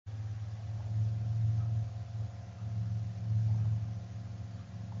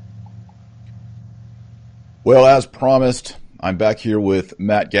Well, as promised, I'm back here with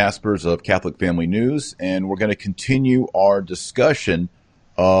Matt Gaspers of Catholic Family News, and we're going to continue our discussion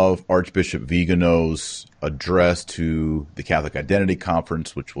of Archbishop Viganò's address to the Catholic Identity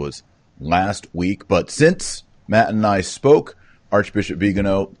Conference, which was last week. But since Matt and I spoke, Archbishop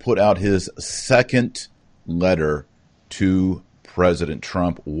Viganò put out his second letter to President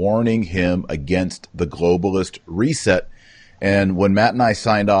Trump, warning him against the globalist reset. And when Matt and I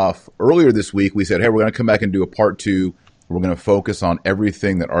signed off earlier this week, we said, hey, we're going to come back and do a part two. We're going to focus on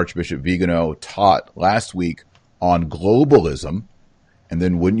everything that Archbishop Viganò taught last week on globalism. And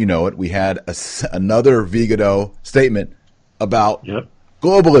then, wouldn't you know it, we had another Viganò statement about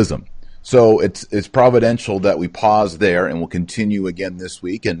globalism. So it's providential that we pause there, and we'll continue again this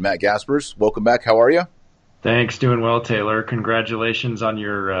week. And Matt Gaspers, welcome back. How are you? Thanks. Doing well, Taylor. Congratulations on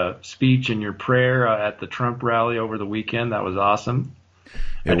your speech and your prayer at the Trump rally over the weekend. That was awesome.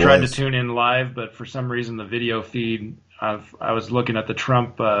 I tried to tune in live, but for some reason the video feed, I was looking at the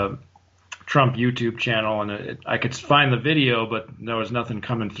Trump YouTube channel, and I could find the video, but there was nothing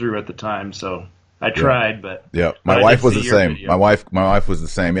coming through at the time. So I tried, but my wife was the same. My wife was the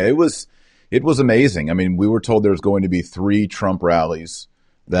same. It was amazing. I mean, we were told there was going to be 3 Trump rallies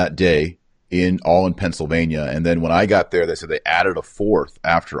that day, all in Pennsylvania. And then when I got there, they said they added a 4th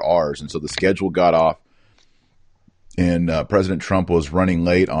after ours. And so the schedule got off, and President Trump was running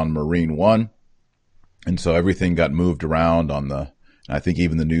late on Marine One. And so everything got moved around I think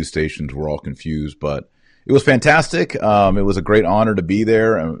even the news stations were all confused, but it was fantastic. It was a great honor to be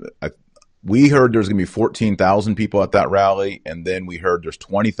there. We heard there's going to be 14,000 people at that rally. And then we heard there's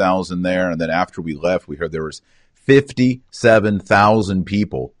 20,000 there. And then after we left, we heard there was 57,000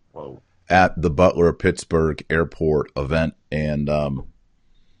 people. Whoa. At the Butler-Pittsburgh airport event, and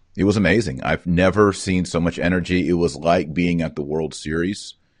it was amazing. I've never seen so much energy. It was like being at the World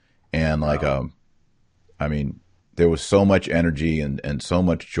Series, and I mean, there was so much energy and so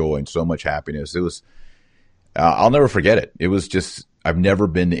much joy and so much happiness. It was, I'll never forget it. It was just, I've never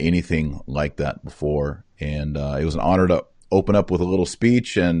been to anything like that before, and it was an honor to open up with a little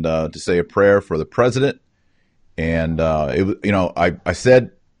speech and to say a prayer for the president. And it was, I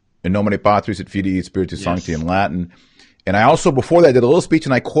said, in nomine Patris et Filii et Spiritus Sancti in Latin. And I also, before that, did a little speech,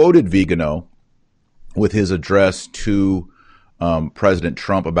 and I quoted Viganò with his address to President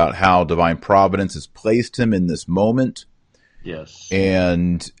Trump about how divine providence has placed him in this moment. Yes.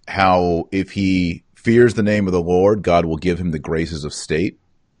 And how if he fears the name of the Lord, God will give him the graces of state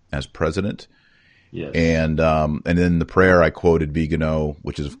as president. Yes. And then the prayer I quoted Viganò,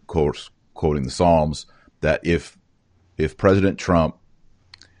 which is, of course, quoting the Psalms, that if President Trump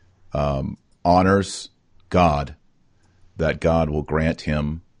honors God, that God will grant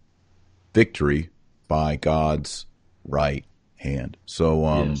him victory by God's right hand. So,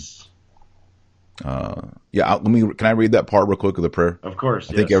 can I read that part real quick of the prayer? Of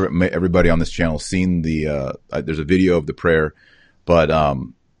course. I think everybody on this channel has seen there's a video of the prayer, but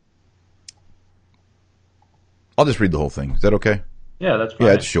I'll just read the whole thing. Is that okay? Yeah, that's fine.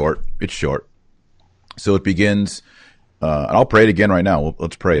 Yeah, it's short. So it begins. And I'll pray it again right now.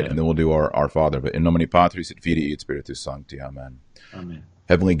 Let's pray it, and then we'll do our Father. But in nomine Patris et Filii et Spiritus Sancti. Amen. Amen.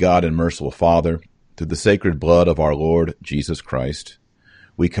 Heavenly God and merciful Father, through the sacred blood of our Lord Jesus Christ,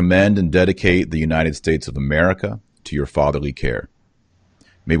 we commend and dedicate the United States of America to your fatherly care.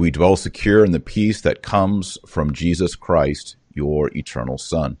 May we dwell secure in the peace that comes from Jesus Christ, your eternal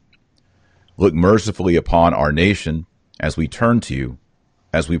Son. Look mercifully upon our nation as we turn to you,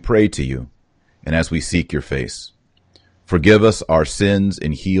 as we pray to you, and as we seek your face. Forgive us our sins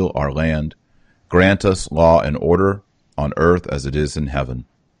and heal our land. Grant us law and order on earth as it is in heaven.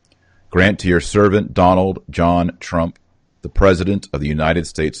 Grant to your servant Donald John Trump, the President of the United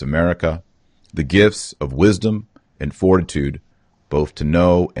States of America, the gifts of wisdom and fortitude, both to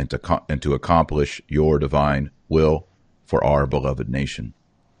know and to accomplish your divine will for our beloved nation.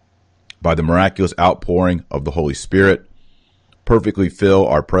 By the miraculous outpouring of the Holy Spirit, perfectly fill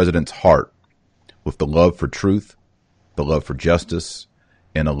our President's heart with the love for truth, the love for justice,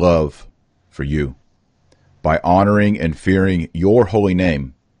 and a love for you. By honoring and fearing your holy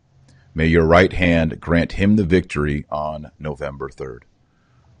name, may your right hand grant him the victory on November 3rd.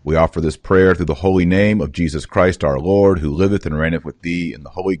 We offer this prayer through the holy name of Jesus Christ our Lord, who liveth and reigneth with thee in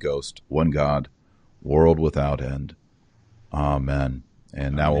the Holy Ghost, one God, world without end. Amen.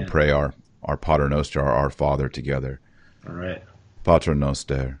 And now we'll pray our Pater Noster, our Father, together. All right. Pater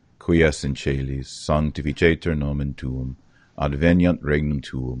Noster, qui es in celis, sanctificetur nomen tuum, adveniat regnum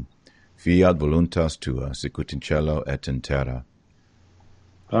tuum, fiat voluntas tua, sicut in cielo et in terra.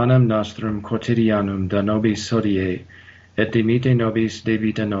 Panem nostrum quotidianum da nobis hodie, et dimite nobis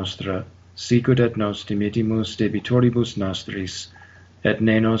debita nostra, sicut et nos dimittimus debitoribus nostris, et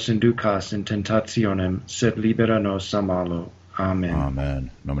ne nos inducas in tentationem, sed libera nos a malo. Amen.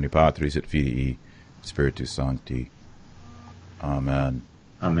 Amen. Nomine Patris et Filii, Spiritus Sancti. Amen.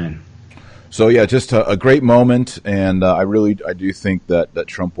 Amen. So yeah, just a great moment, and I do think that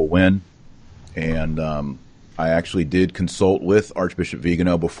Trump will win. And I actually did consult with Archbishop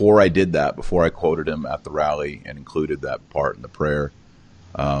Viganò before I did that, before I quoted him at the rally and included that part in the prayer,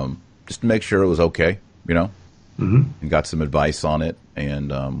 just to make sure it was okay, and got some advice on it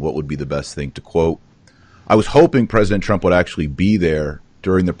and what would be the best thing to quote. I was hoping President Trump would actually be there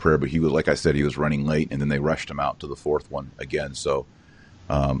during the prayer, but he was, like I said, he was running late, and then they rushed him out to the fourth one again. So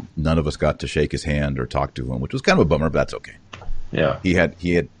none of us got to shake his hand or talk to him, which was kind of a bummer, but that's okay. Yeah, he had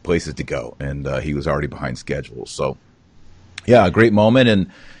places to go, and he was already behind schedule. So, yeah, a great moment. And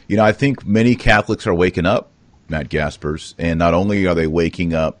I think many Catholics are waking up, Matt Gaspers, and not only are they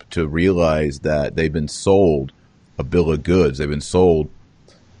waking up to realize that they've been sold a bill of goods, they've been sold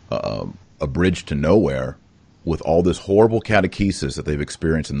a bridge to nowhere with all this horrible catechesis that they've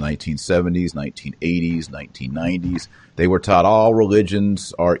experienced in the 1970s, 1980s, 1990s. They were taught all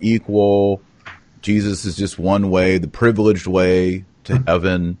religions are equal. Jesus is just one way, the privileged way to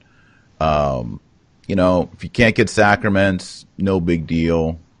heaven. If you can't get sacraments, no big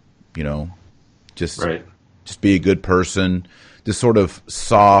deal. Just be a good person. This sort of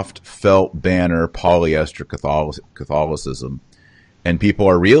soft felt banner polyester Catholicism. And people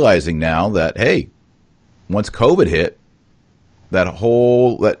are realizing now that, hey, once COVID hit, what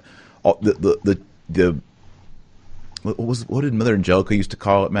did Mother Angelica used to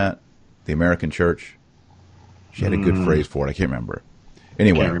call it, Matt? The American Church. She had a good phrase for it. I can't remember.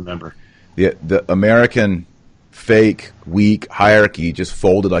 Anyway, can't remember. The American fake, weak hierarchy just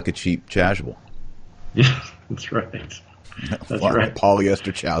folded like a cheap chasuble. Yeah, that's right. That's right.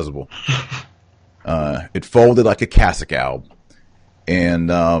 Polyester chasuble. It folded like a cassock album.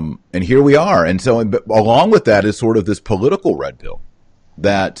 And here we are. And so along with that is sort of this political red pill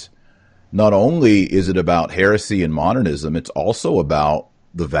that not only is it about heresy and modernism, it's also about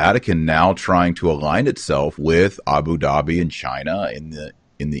the Vatican now trying to align itself with Abu Dhabi and China in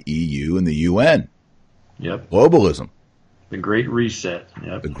the EU and the UN. Yep. Globalism. The Great Reset.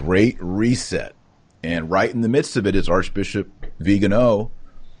 Yep. The Great Reset. And right in the midst of it is Archbishop Viganò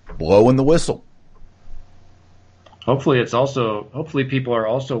blowing the whistle. Hopefully people are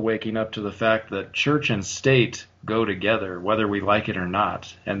also waking up to the fact that church and state go together, whether we like it or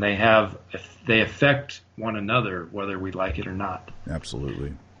not, and they affect one another, whether we like it or not.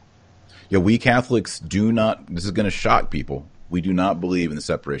 Absolutely. Yeah, we Catholics do not, this is going to shock people, we do not believe in the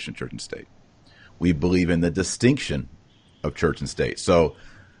separation of church and state. We believe in the distinction of church and state. So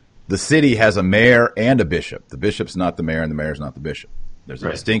the city has a mayor and a bishop. The bishop's not the mayor and the mayor's not the bishop. There's a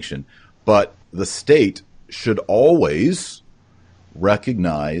distinction. But the state should always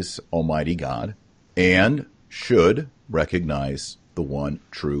recognize Almighty God and should recognize the one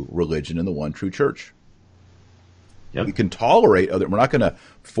true religion and the one true church. Yep. We can tolerate we're not going to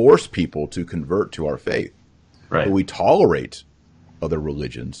force people to convert to our faith. Right. But we tolerate other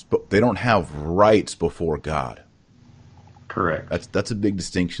religions, but they don't have rights before God. Correct. That's a big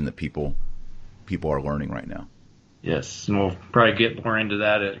distinction that people are learning right now. Yes, and we'll probably get more into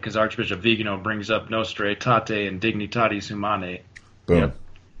that because Archbishop Viganò brings up Nostra Aetate and Dignitatis Humanae. Boom. Yep.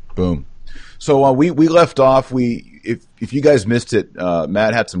 Boom. So we left off. If you guys missed it,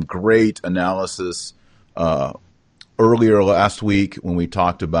 Matt had some great analysis earlier last week when we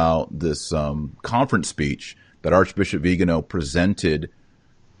talked about this conference speech that Archbishop Viganò presented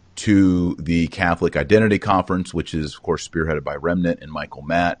to the Catholic Identity Conference, which is, of course, spearheaded by Remnant and Michael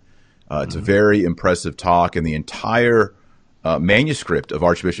Matt. It's a very impressive talk, and the entire manuscript of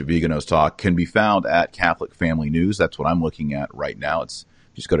Archbishop Viganò's talk can be found at Catholic Family News. That's what I'm looking at right now.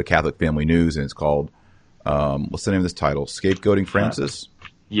 Just go to Catholic Family News, and it's called, what's the name of this title? Scapegoating Francis?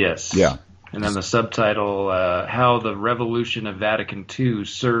 Yes. Yeah. And then the subtitle, How the Revolution of Vatican II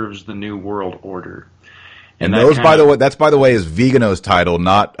Serves the New World Order. And those, by the way, is Viganò's title,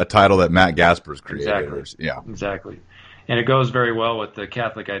 not a title that Matt Gaspers created. Exactly. Yeah. Exactly. And it goes very well with the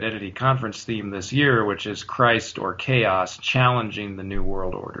Catholic Identity Conference theme this year, which is Christ or Chaos, challenging the New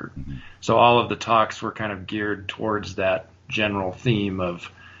World Order. Mm-hmm. So all of the talks were kind of geared towards that general theme of,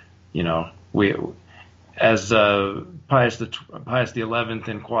 we, as Pius the 11th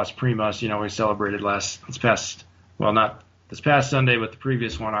in Quas Primas, we celebrated this past Sunday, but the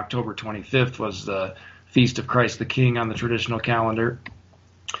previous one, October 25th, was the Feast of Christ the King on the traditional calendar.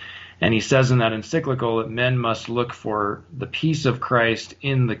 And he says in that encyclical that men must look for the peace of Christ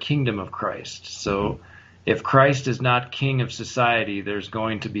in the kingdom of Christ. So if Christ is not king of society, there's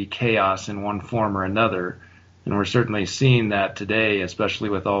going to be chaos in one form or another. And we're certainly seeing that today, especially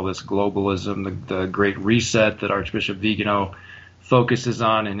with all this globalism, the Great Reset that Archbishop Viganò focuses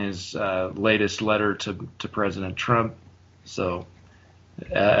on in his latest letter to President Trump. So,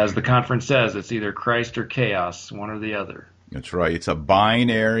 as the conference says, it's either Christ or chaos, one or the other. That's right. It's a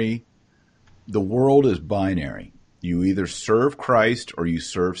binary. The world is binary. You either serve Christ or you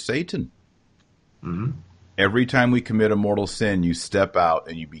serve Satan. Mm-hmm. Every time we commit a mortal sin, you step out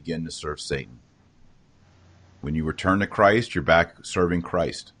and you begin to serve Satan. When you return to Christ, you're back serving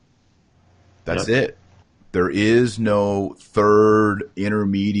Christ. That's it. There is no third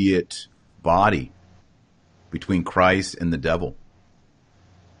intermediate body between Christ and the devil.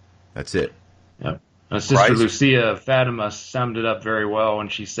 That's it. Yep. Sister Lucia Fatima summed it up very well when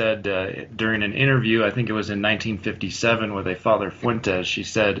she said during an interview, I think it was in 1957 with a Father Fuentes, she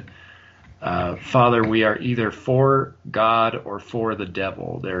said, Father, we are either for God or for the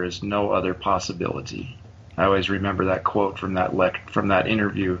devil. There is no other possibility. I always remember that quote from that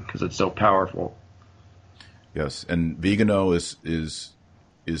interview because it's so powerful. Yes, and Viganò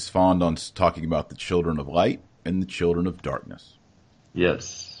is fond on talking about the children of light and the children of darkness.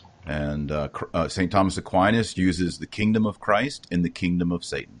 Yes. And St. Thomas Aquinas uses the kingdom of Christ and the kingdom of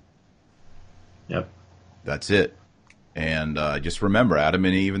Satan. Yep. That's it. And just remember, Adam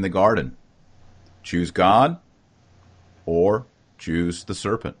and Eve in the garden. Choose God or choose the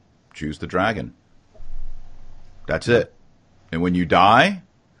serpent. Choose the dragon. That's it. And when you die,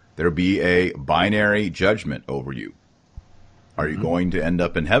 there'll be a binary judgment over you. Are you going to end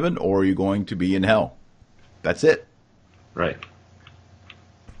up in heaven or are you going to be in hell? That's it. Right.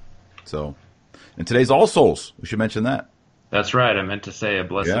 So, and today's All Souls. We should mention that. That's right. I meant to say a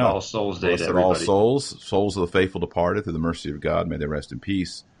Blessed All Souls Day to everybody. Blessed all souls of the faithful departed, through the mercy of God, may they rest in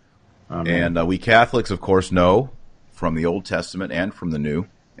peace. Amen. And we Catholics, of course, know from the Old Testament and from the New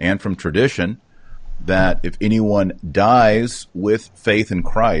and from tradition that if anyone dies with faith in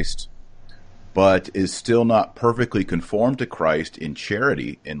Christ, but is still not perfectly conformed to Christ in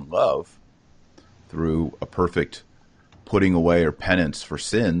charity, in love, through a perfect putting away or penance for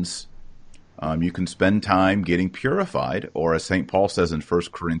sins, you can spend time getting purified, or as St. Paul says in 1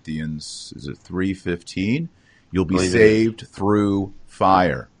 Corinthians, is it 3:15? You'll be saved through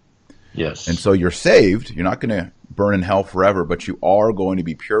fire. Yes. And so you're saved. You're not going to burn in hell forever, but you are going to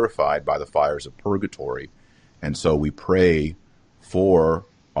be purified by the fires of purgatory. And so we pray for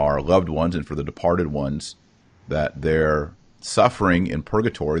our loved ones and for the departed ones that their suffering in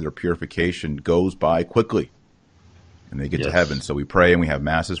purgatory, their purification, goes by quickly and they get to heaven. So we pray and we have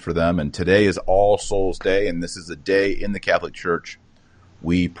masses for them. And today is All Souls Day, and this is a day in the Catholic Church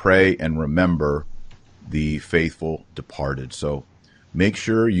we pray and remember the faithful departed. So make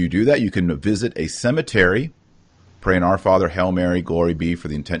sure you do that. You can visit a cemetery, pray an Our Father, Hail Mary, Glory be for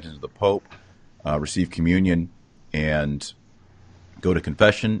the intentions of the Pope, receive communion, and go to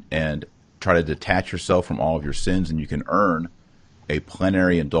confession and try to detach yourself from all of your sins, and you can earn a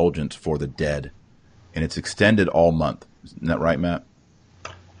plenary indulgence for the dead. And it's extended all month. Isn't that right, Matt?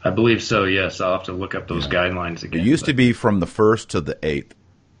 I believe so, yes. I'll have to look up those guidelines again. It used to be from the 1st to the 8th.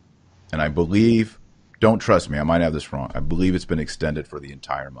 And I believe, don't trust me, I might have this wrong, I believe it's been extended for the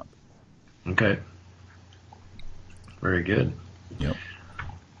entire month. Okay. Very good. Yep.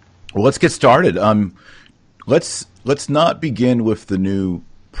 Well, let's get started. Let's not begin with the new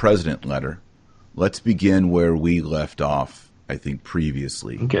president letter. Let's begin where we left off, I think,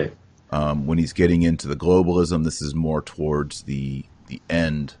 previously. Okay. When he's getting into the globalism, this is more towards the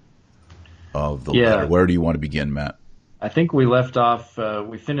end of the letter. Where do you want to begin, Matt? I think we left off,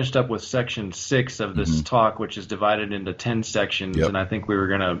 we finished up with section 6 of this talk, which is divided into 10 sections, and I think we were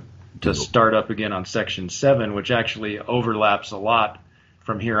going to start up again on section 7, which actually overlaps a lot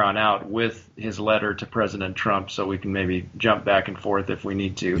from here on out with his letter to President Trump, so we can maybe jump back and forth if we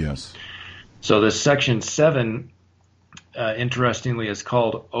need to. Yes. So this section 7, interestingly, is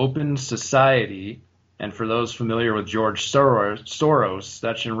called Open Society, and for those familiar with George Soros,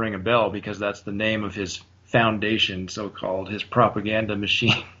 that should ring a bell because that's the name of his foundation, so-called, his propaganda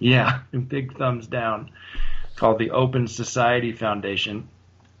machine. Yeah, big thumbs down, called the Open Society Foundation.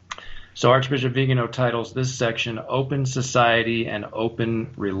 So Archbishop Viganò titles this section Open Society and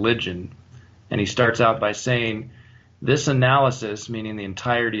Open Religion. And he starts out by saying, this analysis, meaning the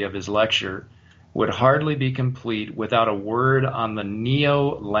entirety of his lecture, would hardly be complete without a word on the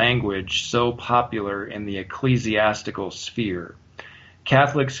neo-language so popular in the ecclesiastical sphere.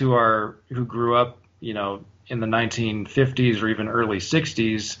 Catholics who grew up, in the 1950s or even early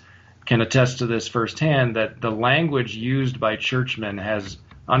 60s can attest to this firsthand, that the language used by churchmen has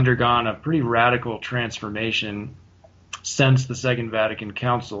undergone a pretty radical transformation since the Second Vatican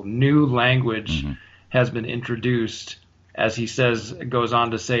Council. New language has been introduced. As he says, goes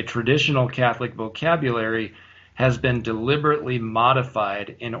on to say, traditional Catholic vocabulary has been deliberately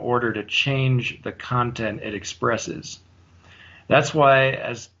modified in order to change the content it expresses. That's why,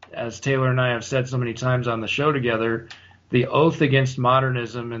 as Taylor and I have said so many times on the show together, the oath against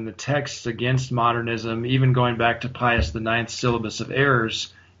modernism and the texts against modernism, even going back to Pius IX's Syllabus of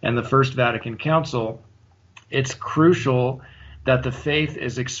Errors and the First Vatican Council, it's crucial that the faith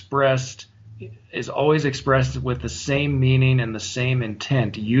is always expressed with the same meaning and the same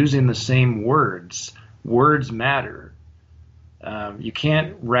intent, using the same words. Words matter. You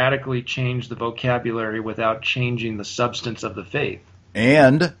can't radically change the vocabulary without changing the substance of the faith.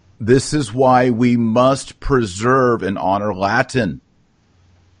 And this is why we must preserve and honor Latin.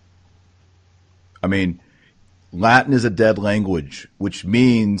 I mean, Latin is a dead language, which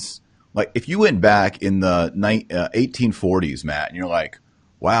means, like, if you went back in the 1840s, Matt, and you're like,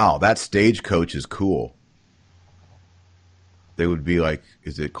 wow, that stagecoach is cool, they would be like,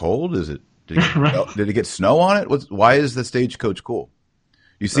 is it cold? Did it get snow on it? Why is the stagecoach cool?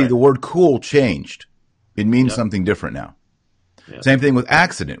 You see, the word cool changed. It means something different now. Yep. Same thing with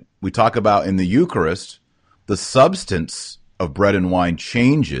accident. We talk about in the Eucharist, the substance of bread and wine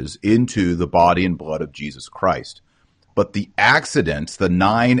changes into the body and blood of Jesus Christ. But the accidents, the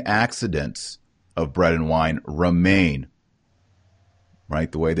 9 accidents of bread and wine remain. Right?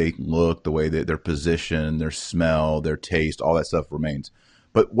 The way they look, the way their position, their smell, their taste, all that stuff remains.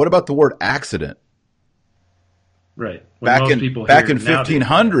 But what about the word accident? Right. Back in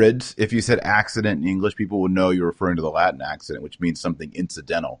 1500s, if you said accident in English, people would know you're referring to the Latin accident, which means something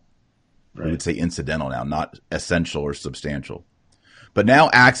incidental. Right. We would say incidental now, not essential or substantial. But now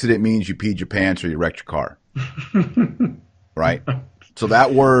accident means you peed your pants or you wrecked your car. Right? So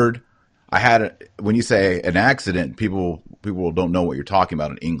that word, when you say an accident, people don't know what you're talking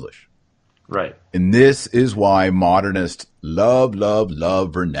about in English. Right. And this is why modernists love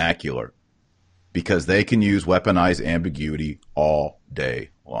vernacular, because they can use weaponized ambiguity all day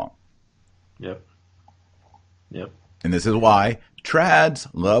long. Yep. And this is why trads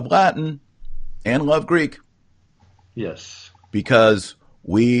love Latin and love Greek. Yes. Because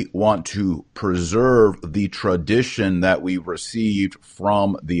we want to preserve the tradition that we received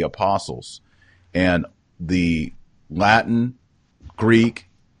from the apostles. And the Latin, Greek,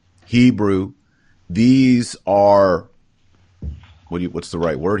 Hebrew, these are, what's the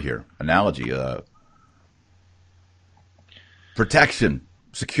right word here? Analogy. Protection,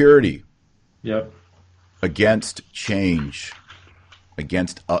 security. Yep. Against change,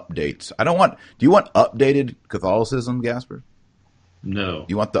 against updates. Do you want updated Catholicism, Gasper? No.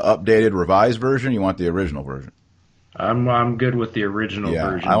 You want the updated revised version? You want the original version? I'm good with the original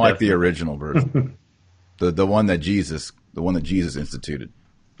version. I like the original version. the one that Jesus instituted.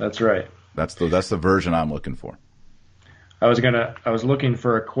 That's right. That's the version I'm looking for. I was looking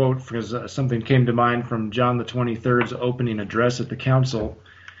for a quote because something came to mind from John the 23rd's opening address at the council.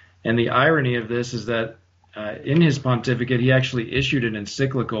 And the irony of this is that in his pontificate, he actually issued an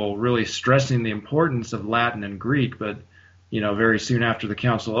encyclical really stressing the importance of Latin and Greek. But, very soon after the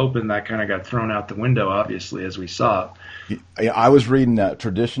council opened, that kind of got thrown out the window, obviously, as we saw. I was reading that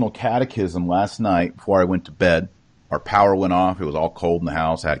traditional catechism last night before I went to bed. Our power went off. It was all cold in the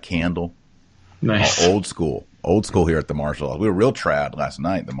house. I had a candle. Nice. Old school here at the Marshall House. We were real trad last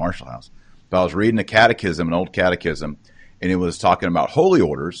night at the Marshall House. But I was reading an old catechism, and it was talking about holy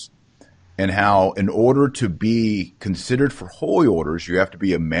orders and how in order to be considered for holy orders, you have to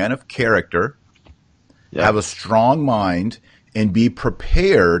be a man of character, have a strong mind, and be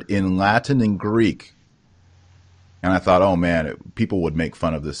prepared in Latin and Greek. And I thought, oh, man, people would make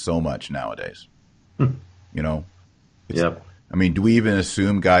fun of this so much nowadays. Yep. I mean, do we even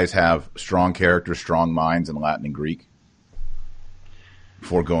assume guys have strong character, strong minds in Latin and Greek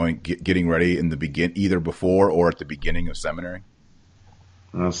before getting ready either before or at the beginning of seminary?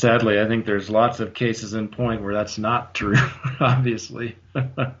 Well, sadly, I think there's lots of cases in point where that's not true, obviously,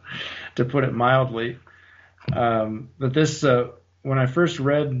 to put it mildly. But this, when I first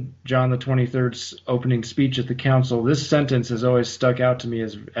read John the 23rd's opening speech at the council, this sentence has always stuck out to me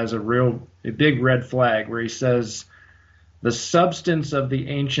as a big red flag, where he says, "The substance of the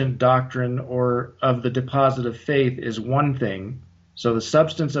ancient doctrine or of the deposit of faith is one thing." So the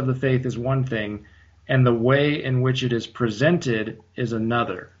substance of the faith is one thing, and the way in which it is presented is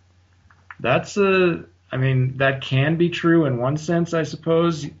another. That can be true in one sense, I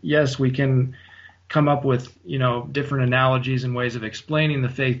suppose. Yes, we can come up with, different analogies and ways of explaining the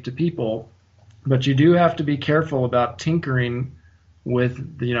faith to people, but you do have to be careful about tinkering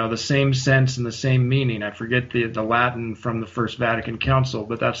with, the same sense and the same meaning. I forget the Latin from the First Vatican Council,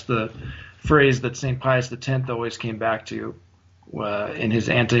 but that's the phrase that St. Pius X always came back to in his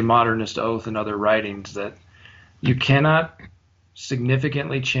anti-modernist oath and other writings, that you cannot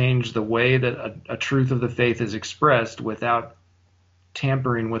significantly change the way that a truth of the faith is expressed without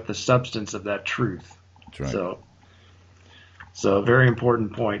tampering with the substance of that truth. That's right. So a very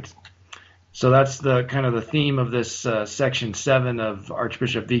important point. So that's the kind of the theme of this section 7 of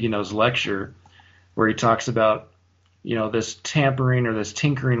Archbishop Viganò's lecture, where he talks about, this tampering or this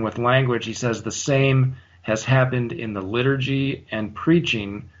tinkering with language. He says the same has happened in the liturgy and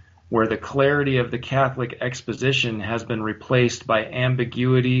preaching, where the clarity of the Catholic exposition has been replaced by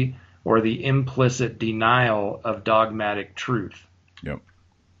ambiguity or the implicit denial of dogmatic truth. Yep.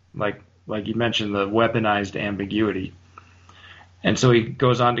 Like you mentioned, the weaponized ambiguity. And so he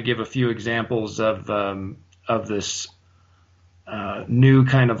goes on to give a few examples of this new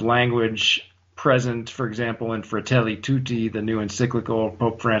kind of language present, for example, in Fratelli Tutti, the new encyclical of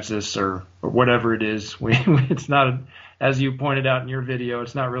Pope Francis, or whatever it is. It's not, as you pointed out in your video,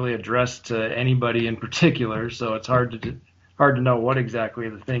 it's not really addressed to anybody in particular, so it's hard to know what exactly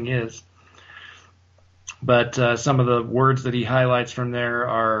the thing is. But some of the words that he highlights from there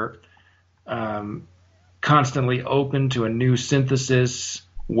are constantly open to a new synthesis,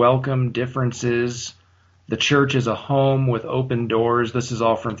 welcome differences. The church is a home with open doors. This is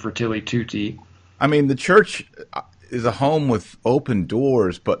all from Fratelli Tutti. I mean, the church is a home with open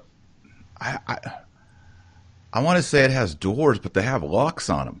doors, but I want to say it has doors, but they have locks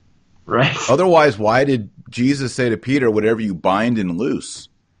on them. Right. Otherwise, why did Jesus say to Peter, whatever you bind and loose?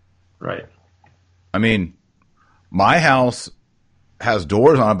 Right. I mean, my house has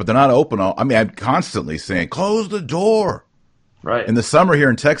doors on it, but they're not open. I'm constantly saying, close the door. Right. In the summer here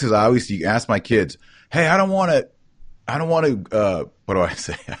in Texas, I always ask my kids, hey, I don't want to, what do I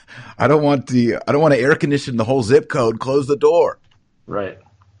say? I don't want to air condition the whole zip code. Close the door. Right.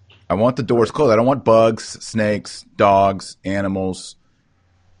 I want the doors closed. I don't want bugs, snakes, dogs, animals,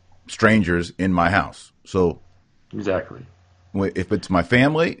 strangers in my house. So exactly. If it's my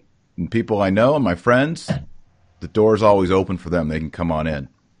family and people I know and my friends, the door's always open for them. They can come on in.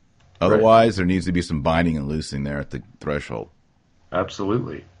 Otherwise, There needs to be some binding and loosing there at the threshold.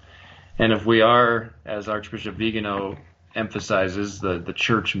 Absolutely. And if we are, as Archbishop Viganò emphasizes, the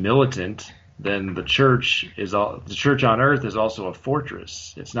church militant, then the church on earth is also a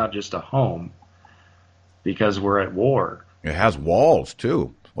fortress. It's not just a home, because we're at war. It has walls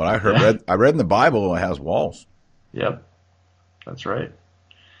too. What I heard, I read in the Bible, it has walls. Yep, that's right.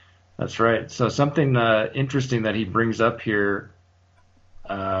 That's right. So something interesting that he brings up here.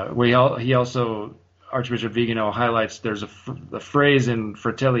 He also, Archbishop Viganò highlights, there's a phrase in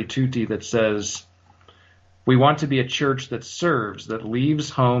Fratelli Tutti that says, we want to be a church that serves, that leaves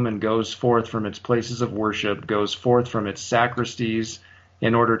home and goes forth from its places of worship, goes forth from its sacristies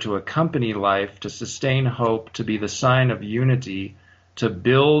in order to accompany life, to sustain hope, to be the sign of unity, to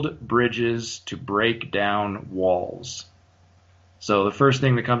build bridges, to break down walls. So the first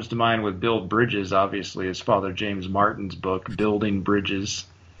thing that comes to mind with build bridges, obviously, is Father James Martin's book, Building Bridges.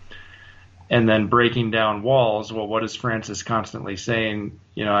 And then breaking down walls, well, what is Francis constantly saying?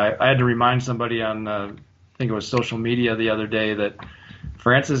 I had to remind somebody on, I think it was social media the other day, that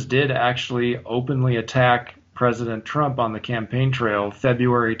Francis did actually openly attack President Trump on the campaign trail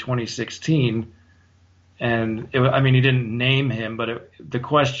February 2016. And he didn't name him, but the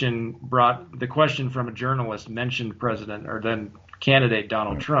question from a journalist mentioned then candidate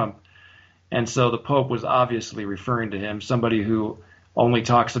Donald Trump. And so the Pope was obviously referring to him. Somebody who only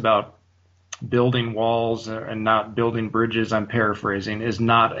talks about building walls and not building bridges, I'm paraphrasing, is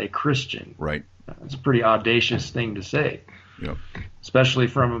not a Christian. Right. It's a pretty audacious thing to say. Yep. Especially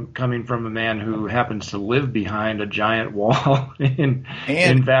coming from a man who happens to live behind a giant wall in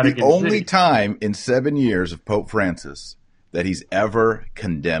Vatican City. The only time in 7 years of Pope Francis that he's ever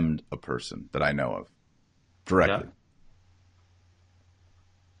condemned a person that I know of directly.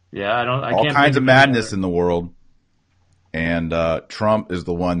 Yeah, I all can't kinds think of madness in the world, and Trump is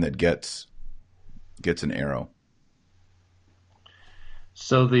the one that gets an arrow.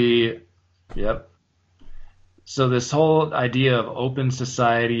 So So this whole idea of open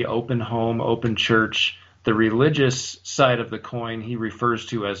society, open home, open church, the religious side of the coin he refers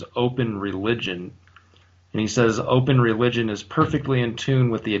to as open religion. And he says open religion is perfectly in tune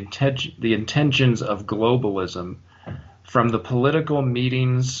with the intentions of globalism. From the political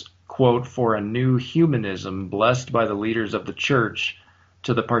meetings, quote, for a new humanism blessed by the leaders of the church,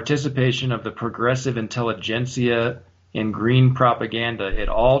 to the participation of the progressive intelligentsia in green propaganda, it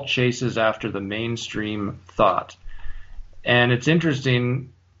all chases after the mainstream thought. And it's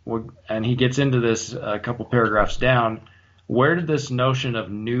interesting, and he gets into this a couple paragraphs down. Where did this notion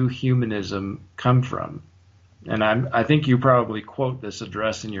of new humanism come from? And I think you probably quote this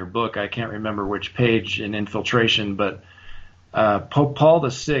address in your book. I can't remember which page in Infiltration, but Pope Paul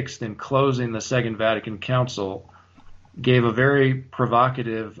VI, in closing the Second Vatican Council, gave a very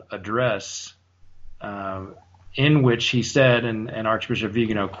provocative address in which he said, and Archbishop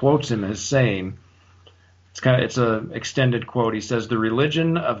Viganò quotes him as saying, it's an extended quote. He says, "The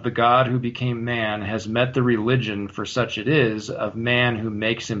religion of the God who became man has met the religion, for such it is, of man who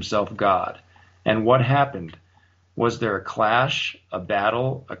makes himself God. And what happened? Was there a clash, a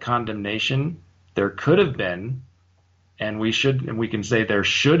battle, a condemnation? There could have been, and we can say there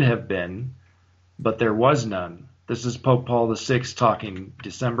should have been, but there was none." This is Pope Paul VI talking,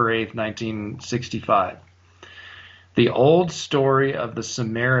 December 8th, 1965. "The old story of the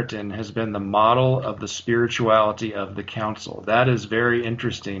Samaritan has been the model of the spirituality of the council." That is very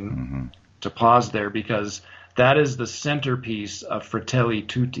interesting to pause there, because that is the centerpiece of Fratelli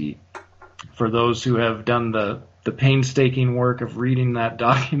Tutti. For those who have done the painstaking work of reading that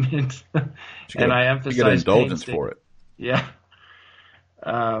document, and I emphasize you get an indulgence for it. Yeah.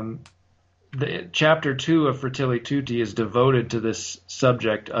 The chapter 2 of Fratelli Tutti is devoted to this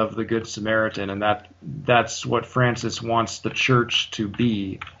subject of the Good Samaritan, and that's what Francis wants the church to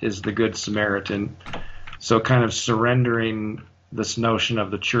be, is the Good Samaritan. So kind of surrendering this notion of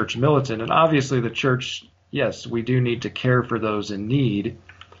the church militant. And obviously the church, yes, we do need to care for those in need,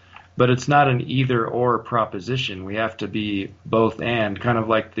 but it's not an either-or proposition. We have to be both and, kind of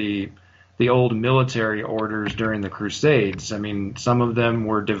like the old military orders during the Crusades. I mean, some of them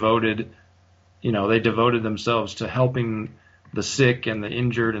were devoted, they devoted themselves to helping the sick and the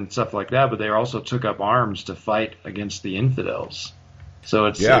injured and stuff like that, but they also took up arms to fight against the infidels. So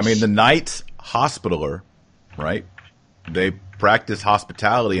the Knights Hospitaller, right? They practiced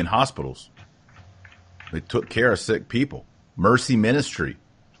hospitality in hospitals. They took care of sick people. Mercy ministry.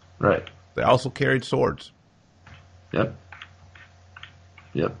 Right. They also carried swords. Yep.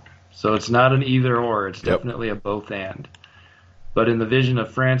 So it's not an either or, it's definitely a both and. But in the vision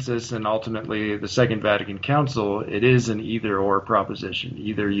of Francis and ultimately the Second Vatican Council, it is an either-or proposition.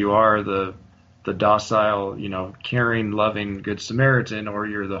 Either you are the docile, caring, loving Good Samaritan, or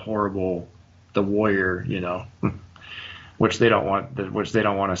you're the horrible, the warrior, which they don't want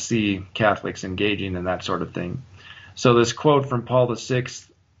to see Catholics engaging in that sort of thing. So this quote from Paul VI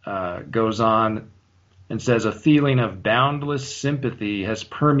goes on and says, "A feeling of boundless sympathy has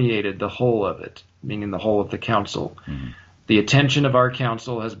permeated the whole of it," meaning the whole of the council. Mm-hmm. "The attention of our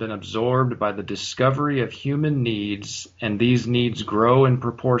council has been absorbed by the discovery of human needs, and these needs grow in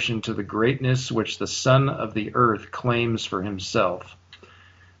proportion to the greatness which the Son of the earth claims for himself.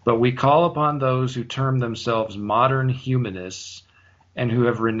 But we call upon those who term themselves modern humanists and who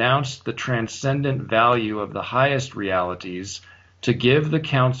have renounced the transcendent value of the highest realities to give the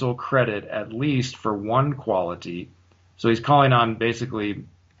council credit at least for one quality." So he's calling on basically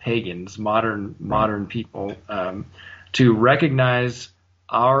pagans, modern people, to recognize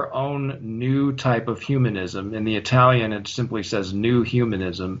our own new type of humanism. In the Italian, it simply says new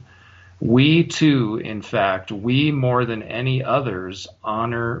humanism. "We too, in fact, we more than any others,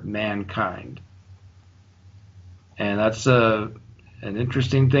 honor mankind." And that's an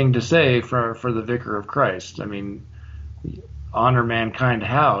interesting thing to say for the Vicar of Christ. I mean, honor mankind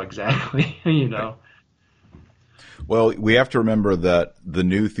how exactly, Well, we have to remember that the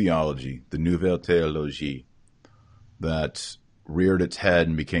new theology, the Nouvelle Théologie, that reared its head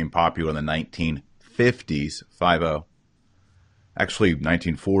and became popular in the 1950s, actually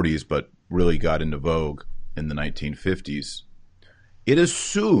 1940s, but really got into vogue in the 1950s. It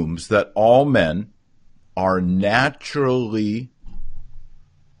assumes that all men are naturally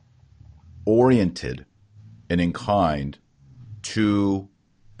oriented and inclined to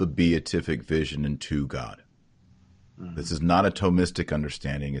the beatific vision and to God. Mm-hmm. This is not a Thomistic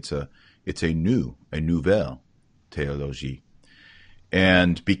understanding. It's a nouvelle théologie.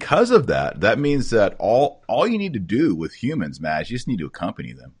 And because of that, that means that all you need to do with humans, Matt, is you just need to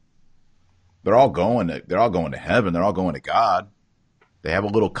accompany them. They're all going to heaven. They're all going to God. They have a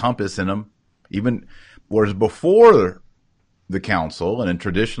little compass in them. Whereas before the council and in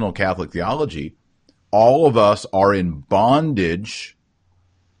traditional Catholic theology, all of us are in bondage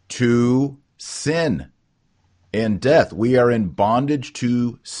to sin and death. We are in bondage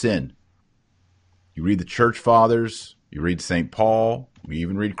to sin. You read the Church Fathers, you read St. Paul, we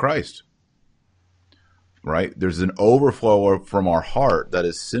even read Christ. Right? There's an overflow from our heart that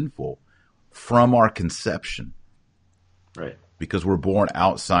is sinful from our conception. Right. Because we're born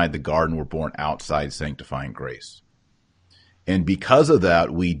outside the garden, we're born outside sanctifying grace. And because of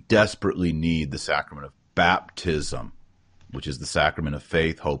that, we desperately need the sacrament of baptism, which is the sacrament of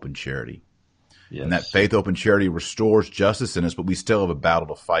faith, hope, and charity. Yes. And that faith, hope, and charity restores justice in us, but we still have a battle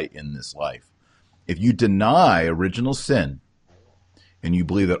to fight in this life. If you deny original sin and you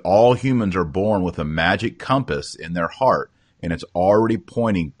believe that all humans are born with a magic compass in their heart and it's already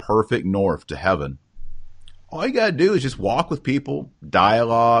pointing perfect north to heaven, all you got to do is just walk with people,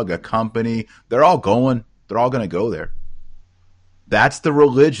 dialogue, accompany. They're all going to go there. That's the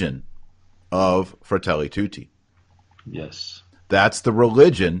religion of Fratelli Tutti. Yes. That's the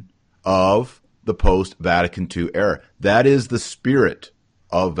religion of the post-Vatican II era. That is the spirit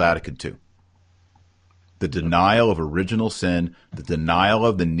of Vatican II. The denial of original sin, the denial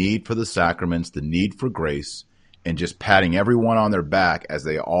of the need for the sacraments, the need for grace, and just patting everyone on their back as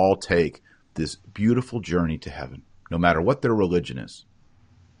they all take this beautiful journey to heaven, no matter what their religion is.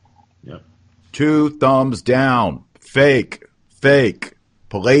 Yep. 2 thumbs down. Fake,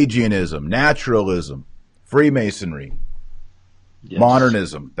 Pelagianism, naturalism, Freemasonry, yes.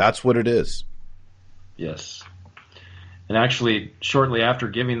 Modernism. That's what it is. Yes. And actually, shortly after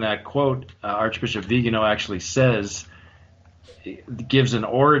giving that quote, Archbishop Viganò actually gives an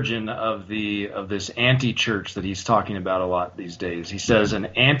origin of this anti-church that he's talking about a lot these days. He says, an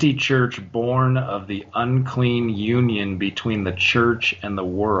anti-church born of the unclean union between the church and the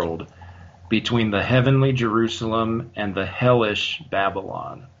world, between the heavenly Jerusalem and the hellish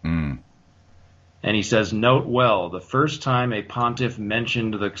Babylon. Mm. And he says, note well, the first time a pontiff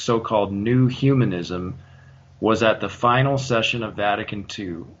mentioned the so-called new humanism was at the final session of Vatican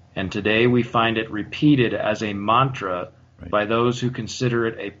II, and today we find it repeated as a mantra by those who consider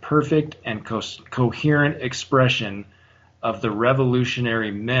it a perfect and coherent expression of the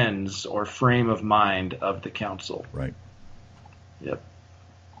revolutionary mens or frame of mind of the council. Right. Yep.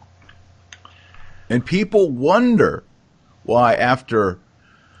 And people wonder why after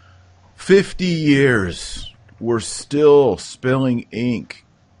 50 years we're still spilling ink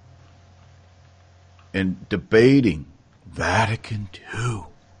and debating Vatican II.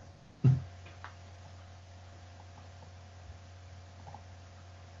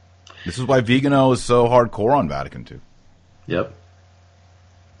 This is why Viganò is so hardcore on Vatican II. Yep.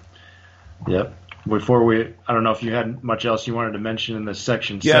 I don't know if you had much else you wanted to mention in this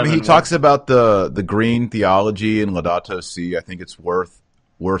section. Yeah, 7. I mean, he talks about the green theology in Laudato Si. I think it's worth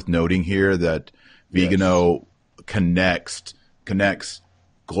noting here that Viganò connects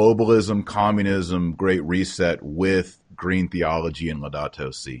globalism, communism, Great Reset with green theology in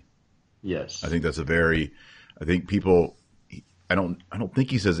Laudato Si. Yes. I think that's I don't think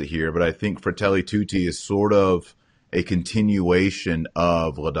he says it here, but I think Fratelli Tutti is sort of a continuation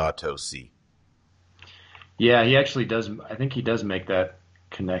of Laudato Si. Yeah, he actually does. I think he does make that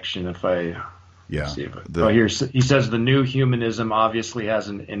connection. Here he says the new humanism obviously has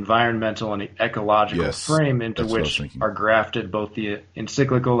an environmental and ecological frame into which are grafted both the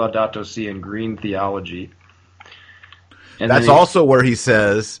encyclical Laudato Si and green theology. And that's also where he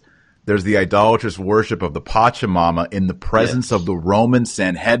says there's the idolatrous worship of the Pachamama in the presence of the Roman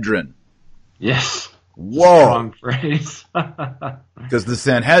Sanhedrin. Yes. Whoa. Strong phrase. Because the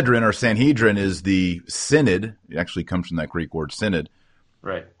Sanhedrin is the synod. It actually comes from that Greek word synod.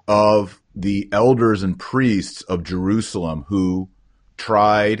 Right. Of the elders and priests of Jerusalem who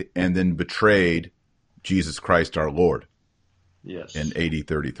tried and then betrayed Jesus Christ our Lord. Yes. In AD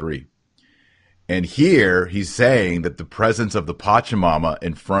 33. And here he's saying that the presence of the Pachamama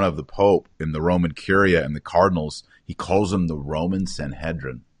in front of the Pope and the Roman Curia and the cardinals, he calls them the Roman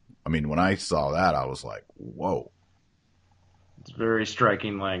Sanhedrin. I mean, when I saw that, I was like, whoa. It's very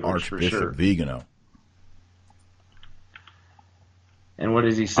striking language, for sure. Archbishop Viganò. And what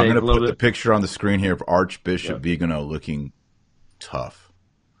does he say? I'm going to put the picture on the screen here of Archbishop Viganò looking tough.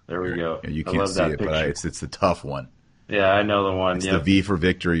 There we go. You can't see it, but it's the tough one. Yeah, I know the one. It's the V for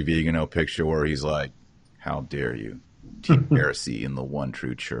Victory Viganò picture where he's like, how dare you teach heresy in the one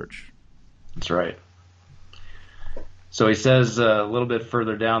true church. That's right. So he says a little bit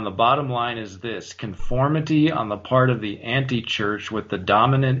further down, the bottom line is this: conformity on the part of the anti-church with the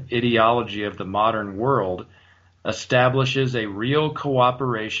dominant ideology of the modern world establishes a real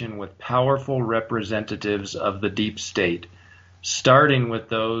cooperation with powerful representatives of the deep state, starting with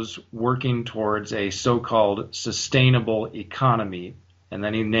those working towards a so-called sustainable economy. And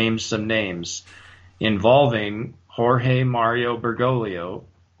then he names some names involving Jorge Mario Bergoglio,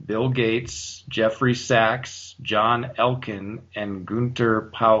 Bill Gates, Jeffrey Sachs, John Elkin, and Gunter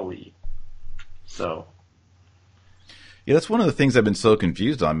Pauli. So, yeah, that's one of the things I've been so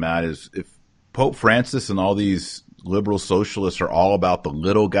confused on, Matt, is if Pope Francis and all these liberal socialists are all about the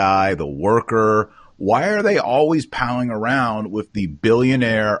little guy, the worker, why are they always palling around with the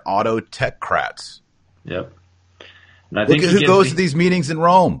billionaire auto technocrats? Yep. And I Look think at who goes to these meetings in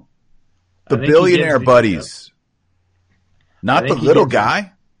Rome. The billionaire buddies. Not the little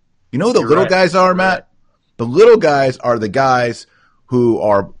guy. You know who the little guys are, Matt? The little guys are the guys who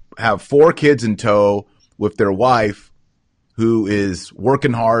have 4 kids in tow with their wife who is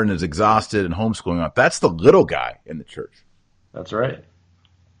working hard and is exhausted and homeschooling. That's the little guy in the church. That's right.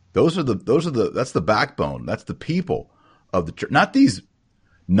 That's the backbone. That's the people of the church. Not these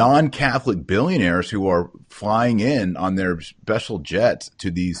non-Catholic billionaires who are flying in on their special jets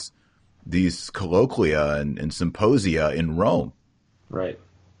to these colloquia and symposia in Rome. Right.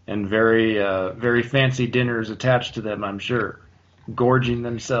 And very, very fancy dinners attached to them, I'm sure. Gorging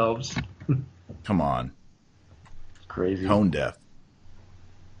themselves. Come on. Crazy. Tone deaf.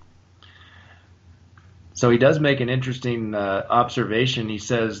 So he does make an interesting observation. He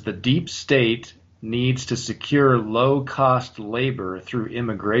says the deep state needs to secure low-cost labor through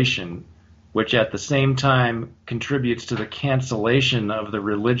immigration, which at the same time contributes to the cancellation of the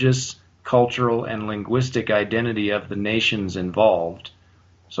religious, cultural, and linguistic identity of the nations involved.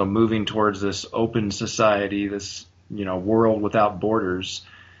 So moving towards this open society, this world without borders.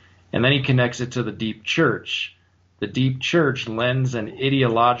 And then he connects it to the deep church. The deep church lends an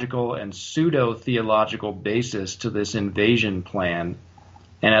ideological and pseudo-theological basis to this invasion plan,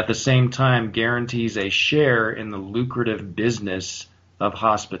 and at the same time guarantees a share in the lucrative business of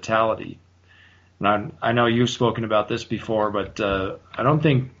hospitality. And I know you've spoken about this before, but I don't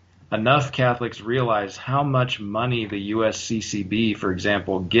think enough Catholics realize how much money the USCCB, for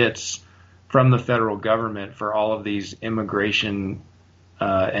example, gets from the federal government for all of these immigration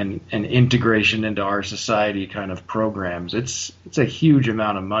and integration into our society kind of programs. It's a huge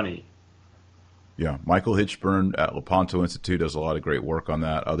amount of money. Yeah, Michael Hitchburn at Lepanto Institute does a lot of great work on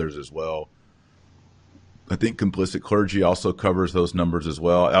that. Others as well. I think Complicit Clergy also covers those numbers as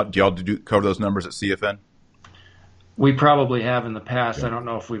well. Do y'all cover those numbers at CFN? We probably have in the past. Yeah. I don't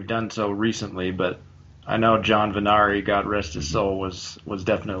know if we've done so recently, but I know John Venari, God rest his soul, was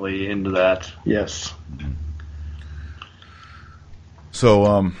definitely into that. Yes. Mm-hmm.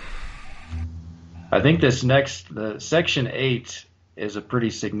 So, I think the Section 8 is a pretty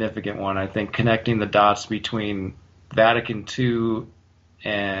significant one. I think connecting the dots between Vatican II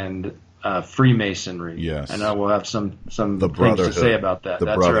and Freemasonry. Yes. I know we'll have some things to say about that.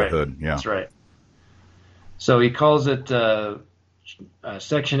 That's brotherhood. Right. Yeah. That's right. So he calls it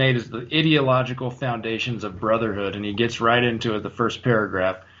Section 8 is the ideological foundations of brotherhood, and he gets right into it, the first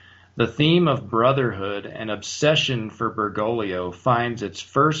paragraph. The theme of brotherhood and obsession for Bergoglio finds its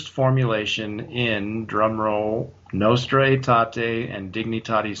first formulation in, drumroll, Nostra Aetate and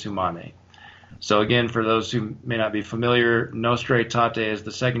Dignitatis Humanae. So again, for those who may not be familiar, Nostra Aetate is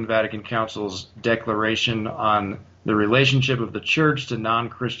the Second Vatican Council's declaration on the relationship of the Church to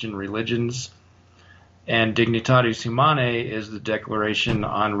non-Christian religions, and Dignitatis Humanae is the declaration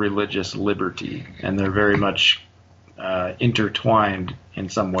on religious liberty, and they're very much intertwined in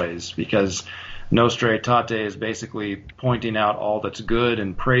some ways, because Nostra Aetate is basically pointing out all that's good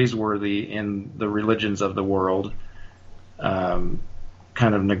and praiseworthy in the religions of the world, kind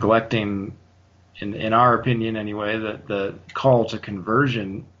of neglecting, in our opinion anyway, the call to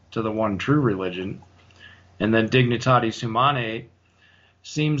conversion to the one true religion. And then Dignitatis Humanae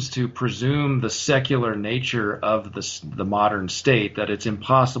seems to presume the secular nature of the modern state, that it's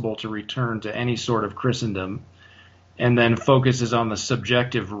impossible to return to any sort of Christendom, and then focuses on the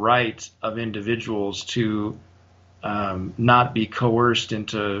subjective right of individuals to not be coerced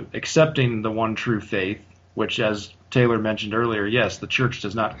into accepting the one true faith, which, as Taylor mentioned earlier, yes, the church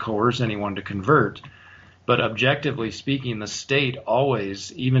does not coerce anyone to convert, but objectively speaking, the state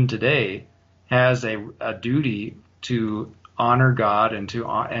always, even today, has a duty to honor God and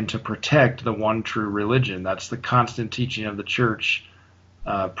to protect the one true religion. That's the constant teaching of the church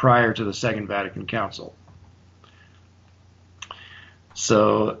prior to the Second Vatican Council.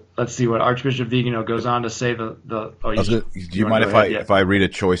 So let's see what Archbishop Viganò goes on to say. Do you mind if I read a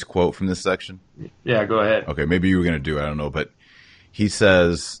choice quote from this section? Yeah, go ahead. Okay, maybe you were going to do it. I don't know, but he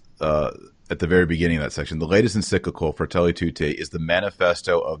says at the very beginning of that section, the latest encyclical, Fratelli Tutti, is the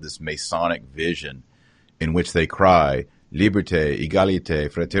manifesto of this Masonic vision in which they cry, Liberté,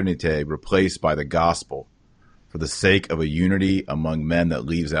 Égalité, Fraternité, replaced by the gospel, for the sake of a unity among men that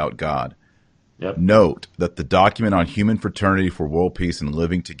leaves out God. Yep. Note that the document on human fraternity for world peace and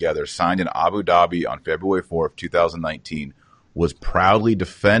living together, signed in Abu Dhabi on February 4th, 2019, was proudly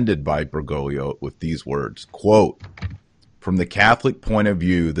defended by Bergoglio with these words, quote, from the Catholic point of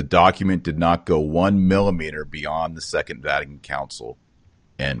view, the document did not go 1 millimeter beyond the Second Vatican Council,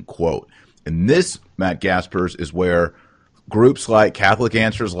 end quote. And this, Matt Gaspers, is where groups like Catholic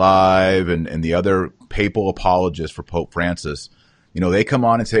Answers Live and the other papal apologists for Pope Francis, they come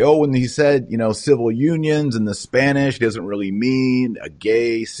on and say, oh, when he said, civil unions in the Spanish, he doesn't really mean a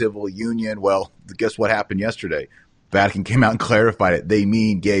gay civil union. Well, guess what happened yesterday? Vatican came out and clarified it. They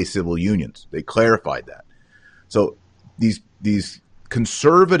mean gay civil unions. They clarified that. So these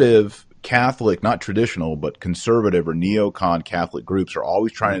conservative Catholic, not traditional, but conservative or neocon Catholic groups are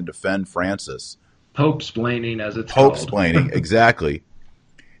always trying to defend Francis. Pope-splaining, as it's called. Pope-splaining, exactly.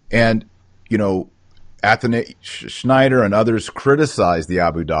 And, Anthony Schneider and others criticized the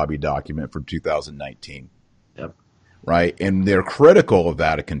Abu Dhabi document from 2019. Yep. Right? And they're critical of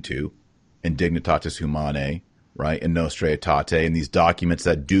Vatican II and Dignitatis Humanae, right, and Nostra Aetate, and these documents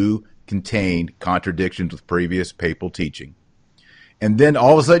that do contain contradictions with previous papal teaching. And then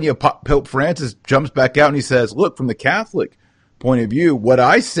all of a sudden, Pope Francis jumps back out and he says, look, from the Catholic point of view, what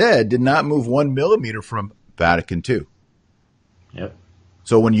I said did not move 1 millimeter from Vatican II. Yep.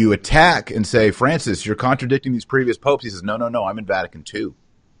 So when you attack and say, Francis, you're contradicting these previous popes, he says, no, I'm in Vatican II.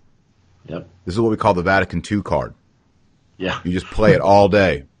 Yep. This is what we call the Vatican II card. Yeah. You just play it all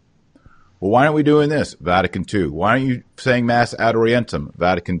day. Well, why aren't we doing this? Vatican II. Why aren't you saying Mass ad Orientem?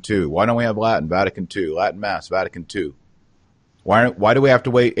 Vatican II. Why don't we have Latin? Vatican II. Latin Mass? Vatican II. Why do we have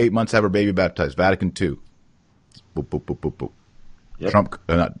to wait 8 months to have our baby baptized? Vatican II. Boop, boop, boop, boop, boop. Yep. Trump,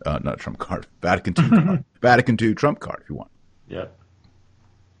 not Trump card. Vatican II card. Vatican II Trump card, if you want. Yep.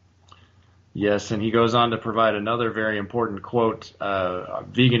 Yes, and he goes on to provide another very important quote,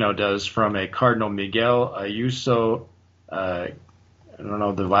 Viganò does, from a Cardinal Miguel Ayuso, I don't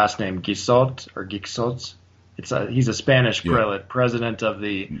know the last name, Guisot or Guixots. He's a Spanish prelate, president of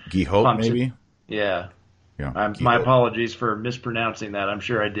the... Guijot, maybe? Yeah. Yeah. My apologies for mispronouncing that. I'm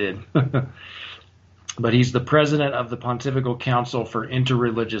sure I did. But he's the president of the Pontifical Council for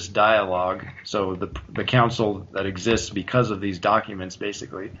Interreligious Dialogue, so the council that exists because of these documents,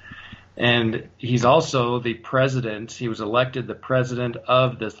 basically. And he's also the president, he was elected the president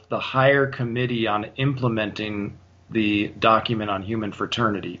of the higher committee on implementing the document on human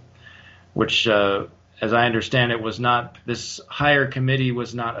fraternity, which, as I understand it, this higher committee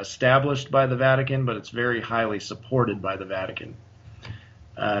was not established by the Vatican, but it's very highly supported by the Vatican.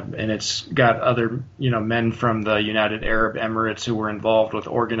 And it's got other, men from the United Arab Emirates who were involved with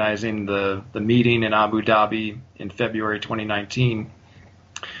organizing the meeting in Abu Dhabi in February 2019.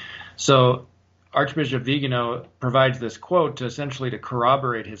 So Archbishop Viganò provides this quote to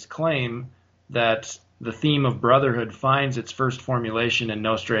corroborate his claim that the theme of brotherhood finds its first formulation in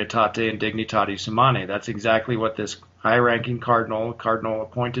Nostra Aetate and Dignitatis Humanae. That's exactly what this high-ranking cardinal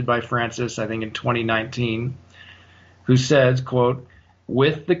appointed by Francis, I think in 2019, who says, quote,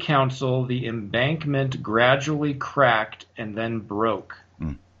 with the council, the embankment gradually cracked and then broke.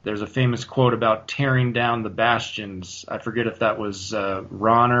 There's a famous quote about tearing down the bastions. I forget if that was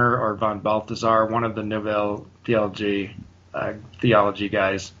Rahner or von Balthasar, one of the Nouvelle Theology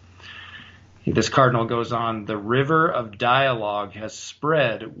guys. This cardinal goes on, the river of dialogue has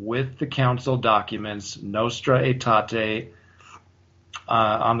spread with the council documents, Nostra Aetate,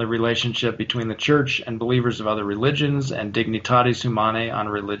 on the relationship between the church and believers of other religions, and Dignitatis Humanae on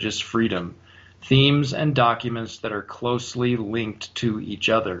religious freedom. Themes and documents that are closely linked to each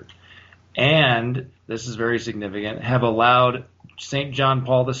other. And, this is very significant, have allowed St. John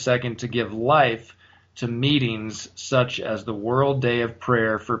Paul II to give life to meetings such as the World Day of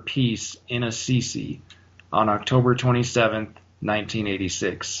Prayer for Peace in Assisi on October 27th,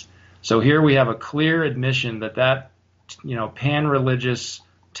 1986. So here we have a clear admission that pan-religious,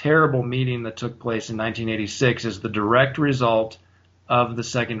 terrible meeting that took place in 1986 is the direct result of the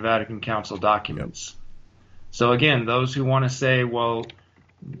Second Vatican Council documents. Yep. So again, those who want to say, well,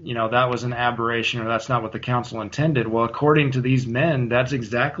 that was an aberration or that's not what the council intended. Well, according to these men, that's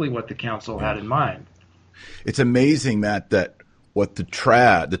exactly what the council had in mind. It's amazing, Matt, that what the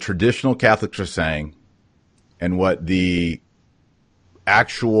traditional Catholics are saying and what the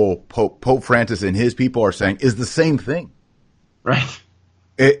actual Pope Francis and his people are saying is the same thing. Right.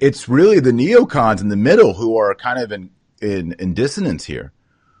 It's really the neocons in the middle who are kind of in dissonance here.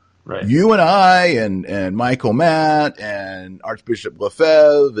 Right. You and I and Michael Matt and Archbishop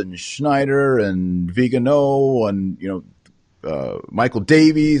Lefebvre and Schneider and Viganò and Michael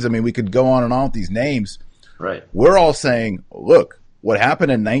Davies. I mean, we could go on and on with these names. Right. We're all saying, look, what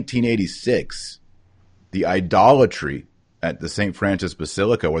happened in 1986, the idolatry at the St. Francis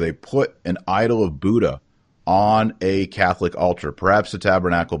Basilica, where they put an idol of Buddha on a Catholic altar, perhaps a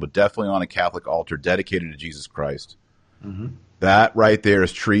tabernacle, but definitely on a Catholic altar dedicated to Jesus Christ. Mm-hmm. That right there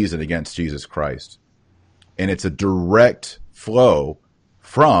is treason against Jesus Christ. And it's a direct flow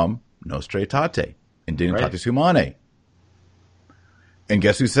from Nostra Aetate, Indignitatis Humanae. And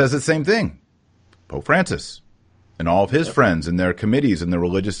guess who says the same thing? Pope Francis and all of his friends and their committees and the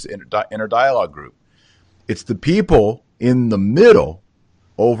religious interdialogue group. It's the people in the middle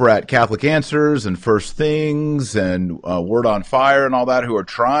over at Catholic Answers and First Things and Word on Fire and all that who are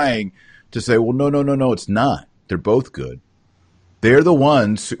trying to say, well, no, it's not. They're both good. They're the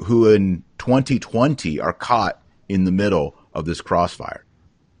ones who in 2020 are caught in the middle of this crossfire.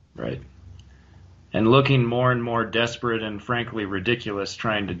 Right. And looking more and more desperate and frankly ridiculous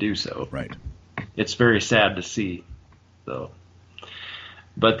trying to do so. Right. It's very sad to see, though.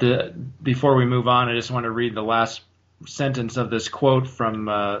 But before we move on, I just want to read the last sentence of this quote from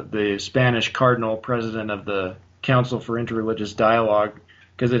the Spanish cardinal president of the Council for Interreligious Dialogue,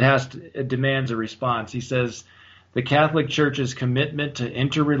 because it demands a response. He says, "The Catholic Church's commitment to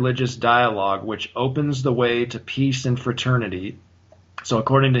interreligious dialogue, which opens the way to peace and fraternity." So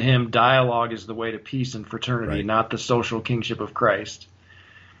according to him, dialogue is the way to peace and fraternity, right, not the social kingship of Christ,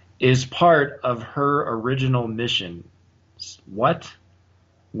 is part of her original mission. What?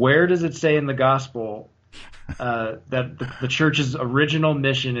 Where does it say in the gospel that the church's original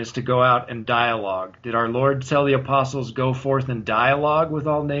mission is to go out and dialogue? Did our Lord tell the apostles, go forth and dialogue with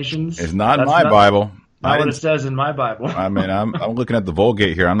all nations? It's not in my Bible. Not what it says in my Bible. I mean, I'm looking at the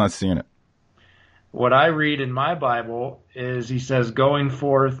Vulgate here. I'm not seeing it. What I read in my Bible is he says, going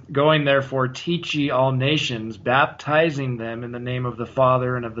therefore, teach ye all nations, baptizing them in the name of the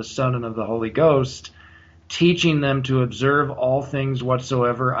Father and of the Son and of the Holy Ghost, teaching them to observe all things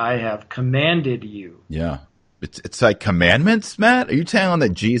whatsoever I have commanded you. Yeah. It's like commandments, Matt? Are you telling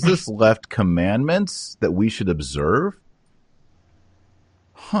that Jesus left commandments that we should observe?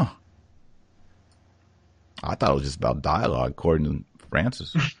 Huh. I thought it was just about dialogue, according to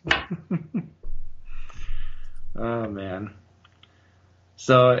Francis. Oh, man.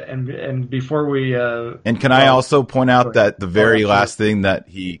 So, and before we... and can I also point out that the very last thing that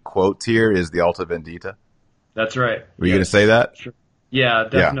he quotes here is the Alta Vendita? That's right. Were you going to say that? Sure. Yeah,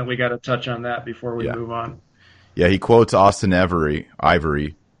 definitely got to touch on that before we move on. Yeah, he quotes Austin Ivory,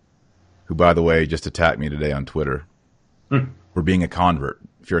 who, by the way, just attacked me today on Twitter for being a convert.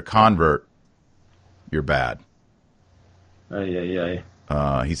 If you're a convert, you're bad.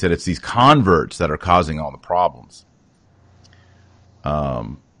 He said it's these converts that are causing all the problems.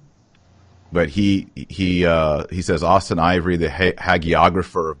 But he says Austin Ivory, the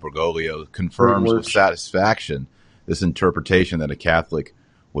hagiographer of Bergoglio, confirms with satisfaction this interpretation that a Catholic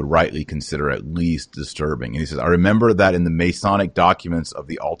would rightly consider at least disturbing. And he says, I remember that in the Masonic documents of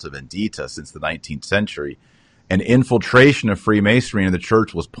the Alta Vendita since the 19th century, an infiltration of Freemasonry in the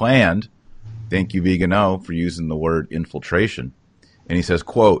church was planned. Thank you, Viganò, for using the word infiltration. And he says,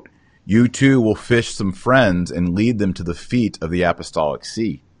 quote, you too will fish some friends and lead them to the feet of the apostolic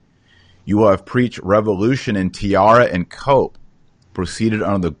see. You will have preached revolution in tiara and cope, proceeded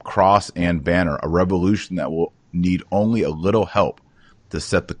under the cross and banner, a revolution that will need only a little help to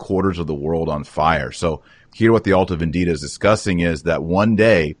set the quarters of the world on fire. So here what the Alta Vendita is discussing is that one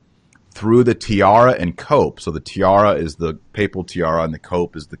day, through the tiara and cope, so the tiara is the papal tiara and the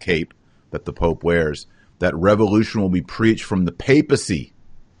cope is the cape that the Pope wears, that revolution will be preached from the papacy.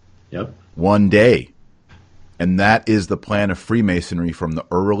 Yep. One day. And that is the plan of Freemasonry from the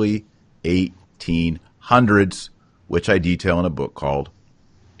early 1800s, which I detail in a book called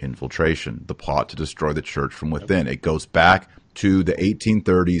Infiltration, the plot to destroy the church from within. It goes back to the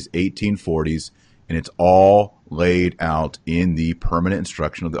 1830s, 1840s, and it's all laid out in the permanent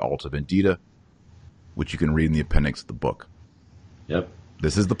instruction of the Alta Vendita, which you can read in the appendix of the book. Yep.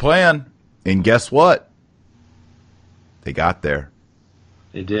 This is the plan. And guess what? They got there.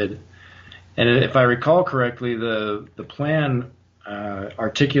 They did. And if I recall correctly, the plan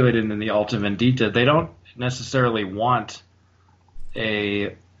articulated in the Alta Vendita, they don't necessarily want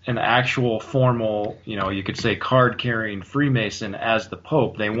an actual formal, you could say card-carrying Freemason as the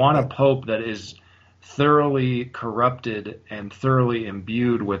Pope. They want a Pope that is thoroughly corrupted and thoroughly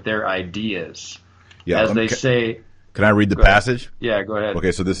imbued with their ideas. Yeah, as they say... Can I read the passage? Yeah, go ahead.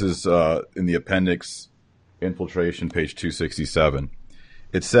 Okay, so this is in the appendix, Infiltration, page 267.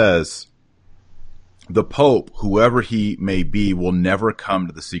 It says, the Pope, whoever he may be, will never come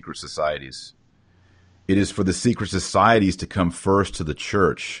to the secret societies. It is for the secret societies to come first to the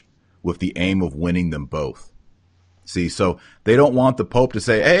church with the aim of winning them both. See, so they don't want the Pope to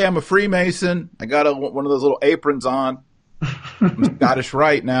say, hey, I'm a Freemason. I got one of those little aprons on. I'm Scottish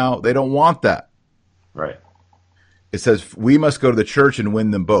Rite now. They don't want that. Right. It says, we must go to the church and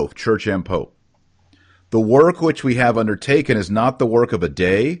win them both, church and Pope. The work which we have undertaken is not the work of a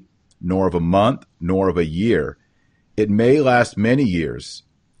day, nor of a month, nor of a year. It may last many years,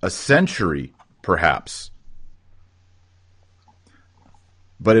 a century, perhaps.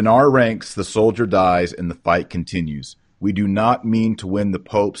 But in our ranks, the soldier dies and the fight continues. We do not mean to win the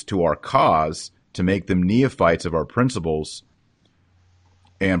popes to our cause, to make them neophytes of our principles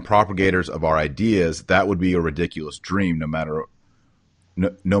and propagators of our ideas. That would be a ridiculous dream, no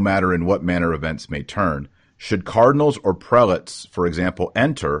matter in what manner events may turn. Should cardinals or prelates, for example,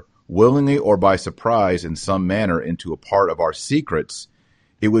 enter, willingly or by surprise in some manner, into a part of our secrets,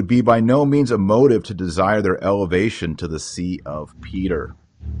 it would be by no means a motive to desire their elevation to the see of Peter.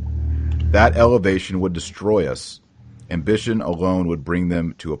 That elevation would destroy us. Ambition alone would bring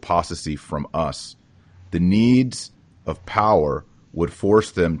them to apostasy from us. The needs of power would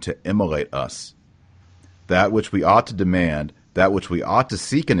force them to immolate us. That which we ought to demand, that which we ought to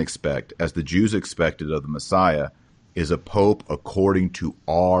seek and expect, as the Jews expected of the Messiah, is a pope according to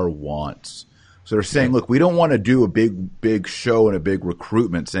our wants. So they're saying, look, we don't want to do a big show and a big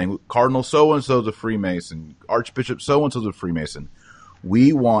recruitment saying Cardinal so-and-so is a Freemason, Archbishop so-and-so is a Freemason.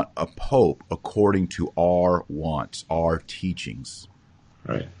 We want a pope according to our wants, our teachings.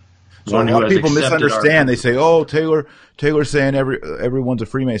 Right. So a lot of people misunderstand. They say, "Oh, Taylor's saying everyone's a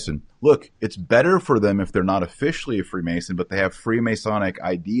Freemason." Look, it's better for them if they're not officially a Freemason, but they have Freemasonic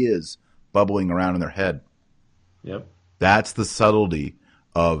ideas bubbling around in their head. Yep. That's the subtlety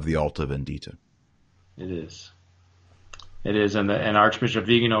of the Alta Vendita. It is. It is, and Archbishop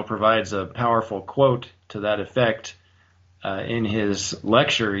Viganò provides a powerful quote to that effect. In his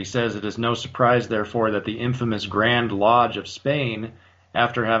lecture, he says, "It is no surprise, therefore, that the infamous Grand Lodge of Spain,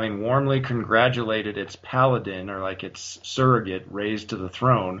 after having warmly congratulated its paladin, or like its surrogate, raised to the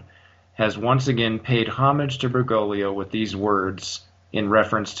throne, has once again paid homage to Bergoglio with these words in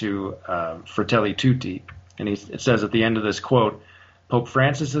reference to Fratelli Tutti." And it says at the end of this quote, "Pope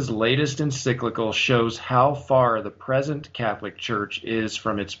Francis's latest encyclical shows how far the present Catholic Church is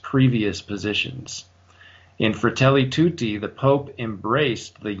from its previous positions. In Fratelli Tutti, the Pope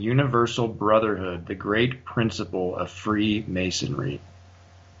embraced the universal brotherhood, the great principle of Freemasonry."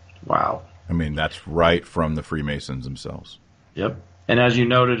 Wow. I mean, that's right from the Freemasons themselves. Yep. And as you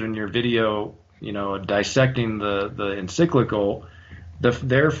noted in your video, dissecting the encyclical,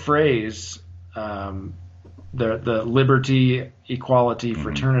 their phrase, the liberty, equality,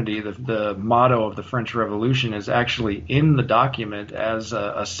 fraternity, the motto of the French Revolution is actually in the document as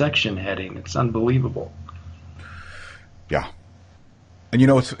a section heading. It's unbelievable. Yeah. And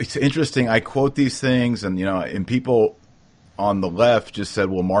it's interesting. I quote these things and people on the left just said,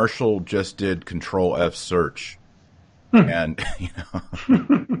 well, Marshall just did Control F search. And,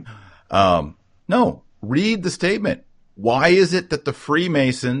 no, read the statement. Why is it that the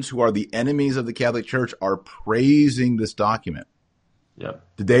Freemasons, who are the enemies of the Catholic Church, are praising this document?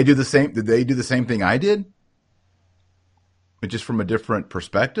 Yep. Did they do the same thing I did? But just from a different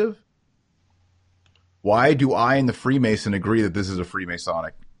perspective? Why do I and the Freemason agree that this is a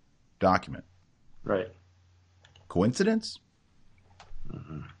Freemasonic document? Right. Coincidence?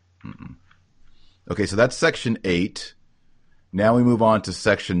 Okay, so that's section 8. Now we move on to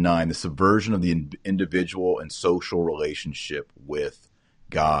section 9, the subversion of the individual and social relationship with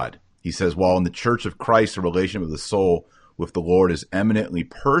God. He says, while in the Church of Christ, the relation of the soul with the Lord is eminently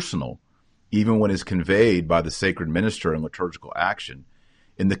personal, even when it is conveyed by the sacred minister in liturgical action.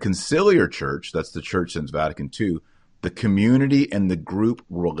 In the conciliar church, that's the church since Vatican II, the community and the group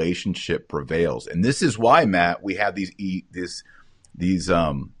relationship prevails. And this is why, Matt, we have these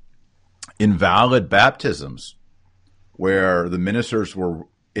invalid baptisms where the ministers were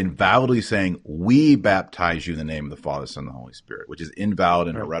invalidly saying, we baptize you in the name of the Father, Son, and the Holy Spirit, which is invalid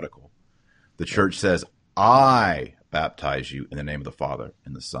and heretical. The church says, I baptize you in the name of the Father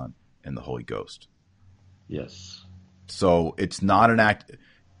and the Son and the Holy Ghost. Yes. So it's not an act.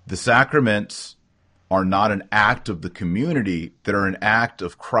 The sacraments are not an act of the community. They're an act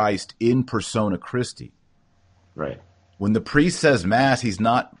of Christ in persona Christi. Right. When the priest says Mass, he's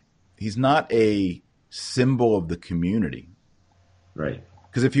not a symbol of the community. Right.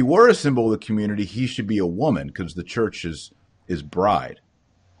 Because if he were a symbol of the community, he should be a woman, because the church is bride.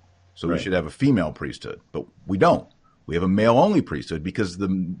 So we should have a female priesthood. But we don't. We have a male-only priesthood because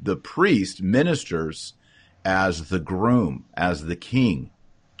the priest ministers as the groom, as the king,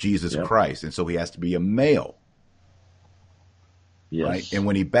 Jesus Christ. And so he has to be a male. Yes. Right? And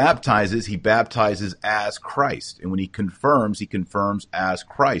when he baptizes as Christ. And when he confirms as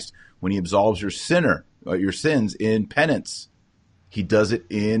Christ. When he absolves your sins in penance, he does it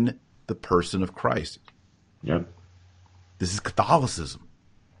in the person of Christ. Yep. This is Catholicism.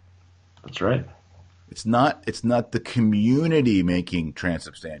 That's right. It's not the community making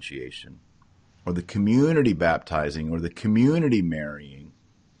transubstantiation or the community baptizing or the community marrying.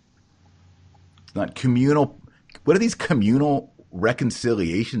 It's not communal. What are these communal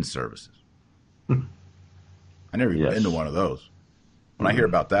reconciliation services? I never even been to one of those. When I hear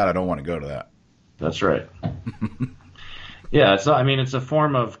about that, I don't want to go to that. That's right. Yeah, it's a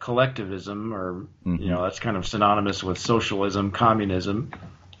form of collectivism, or that's kind of synonymous with socialism, communism.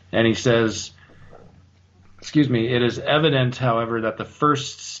 And he says, it is evident, however, that the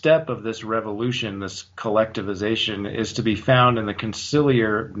first step of this revolution, this collectivization, is to be found in the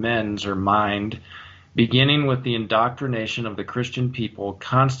conciliar mens, or mind, beginning with the indoctrination of the Christian people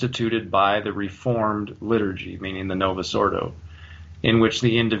constituted by the Reformed liturgy, meaning the Novus Ordo, in which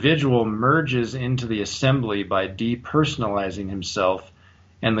the individual merges into the assembly by depersonalizing himself,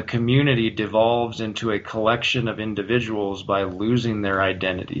 and the community devolves into a collection of individuals by losing their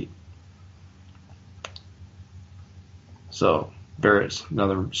identity. So there is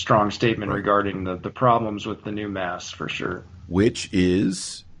another strong statement regarding the problems with the new Mass, for sure. Which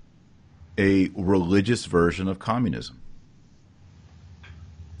is a religious version of communism.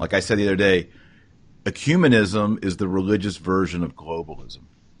 Like I said the other day, ecumenism is the religious version of globalism.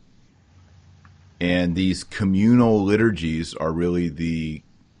 And these communal liturgies are really the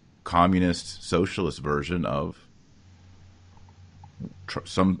communist, socialist version of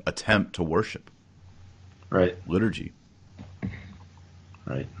some attempt to worship. Right. Liturgy.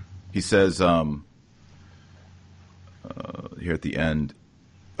 Right. He says here at the end.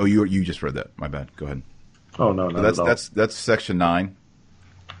 Oh, you just read that. My bad. Go ahead. Oh no, no. That's section 9.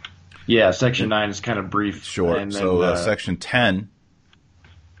 Yeah, section 9 is kind of brief. Short. And then, section 10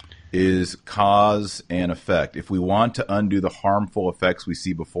 is cause and effect. If we want to undo the harmful effects we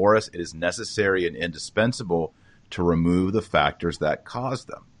see before us, it is necessary and indispensable to remove the factors that cause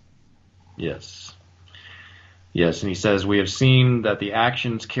them. Yes. Yes, and he says, we have seen that the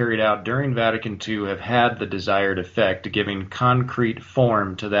actions carried out during Vatican II have had the desired effect, giving concrete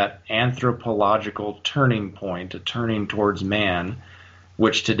form to that anthropological turning point, a turning towards man,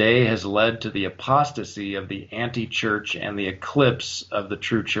 which today has led to the apostasy of the anti-church and the eclipse of the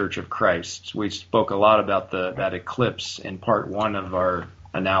true Church of Christ. We spoke a lot about that eclipse in part 1 of our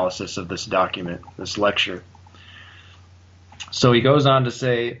analysis of this document, this lecture. So he goes on to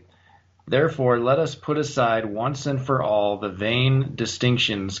say, therefore, let us put aside once and for all the vain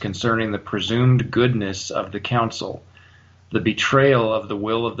distinctions concerning the presumed goodness of the Council, the betrayal of the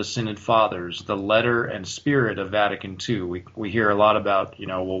will of the Synod Fathers, the letter and spirit of Vatican II. We hear a lot about,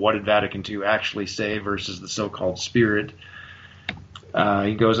 what did Vatican II actually say versus the so-called spirit.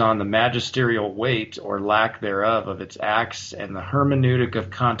 He goes on, the magisterial weight or lack thereof of its acts, and the hermeneutic of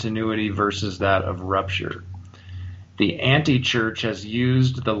continuity versus that of rupture. The anti-church has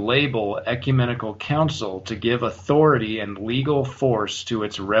used the label ecumenical council to give authority and legal force to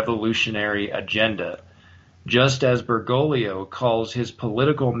its revolutionary agenda, just as Bergoglio calls his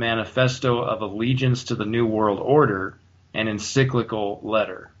political manifesto of allegiance to the New World Order an encyclical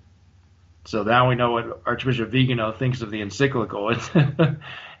letter. So now we know what Archbishop Viganò thinks of the encyclical.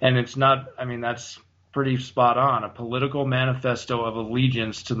 And it's not, that's pretty spot on, a political manifesto of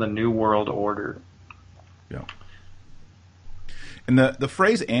allegiance to the New World Order. Yeah. And the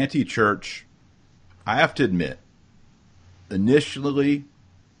phrase anti-church, I have to admit, initially,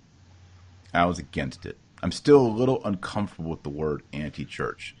 I was against it. I'm still a little uncomfortable with the word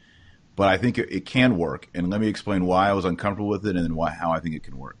anti-church, but I think it can work. And let me explain why I was uncomfortable with it and then how I think it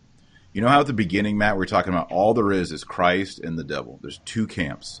can work. You know how at the beginning, Matt, we were talking about all there is Christ and the devil. There's two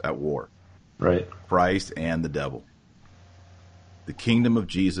camps at war. Right. Christ and the devil. The kingdom of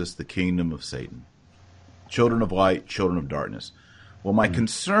Jesus, the kingdom of Satan. Children of light, children of darkness. Well, my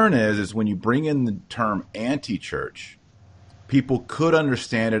concern is when you bring in the term anti-church, people could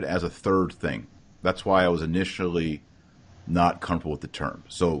understand it as a third thing. That's why I was initially not comfortable with the term.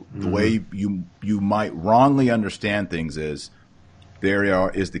 So the way you might wrongly understand things is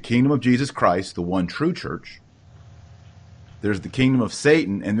is the kingdom of Jesus Christ, the one true church. There's the kingdom of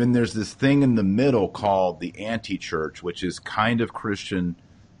Satan, and then there's this thing in the middle called the anti-church, which is kind of Christian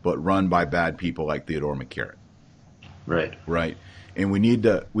but run by bad people like Theodore McCarran. Right. Right. And we need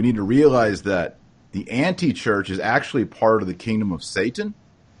to realize that the anti-church is actually part of the kingdom of Satan,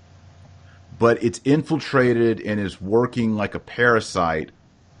 but it's infiltrated and is working like a parasite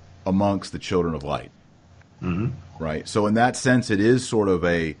amongst the children of light. Mm-hmm. Right? So in that sense, it is sort of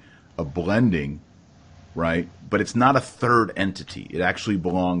a blending, right? But it's not a third entity. It actually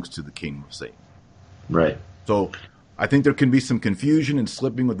belongs to the kingdom of Satan. Right. So I think there can be some confusion and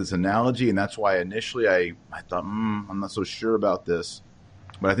slipping with this analogy, and that's why initially I thought, I'm not so sure about this.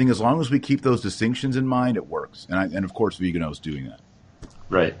 But I think as long as we keep those distinctions in mind, it works. And of course, Viganò is doing that.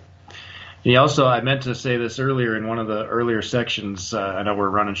 Right. He also, I meant to say this earlier in one of the earlier sections. I know we're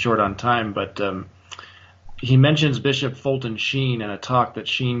running short on time, but he mentions Bishop Fulton Sheen in a talk that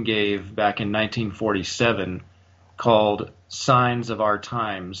Sheen gave back in 1947 called Signs of Our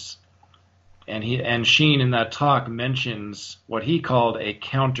Times. And Sheen in that talk mentions what he called a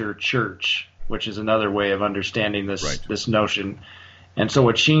counter church, which is another way of understanding this notion. And so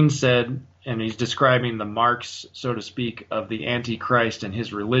what Sheen said, and he's describing the marks, so to speak, of the Antichrist and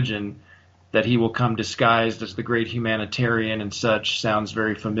his religion, that he will come disguised as the great humanitarian and such, sounds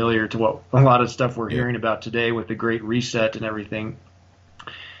very familiar to what a lot of stuff we're hearing about today with the Great Reset and everything.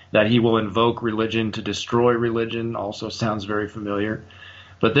 That he will invoke religion to destroy religion also sounds very familiar.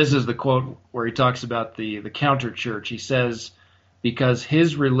 But this is the quote where he talks about the counter church. He says, because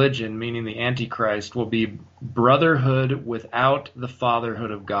his religion, meaning the Antichrist, will be brotherhood without the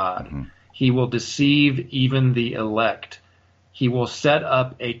fatherhood of God. Mm-hmm. He will deceive even the elect. He will set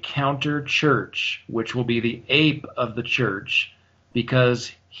up a counter church, which will be the ape of the church,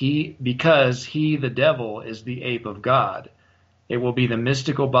 because he, the devil, is the ape of God. It will be the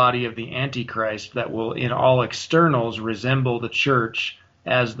mystical body of the Antichrist that will, in all externals, resemble the church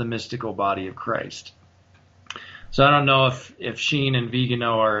as the mystical body of Christ. So I don't know if Sheen and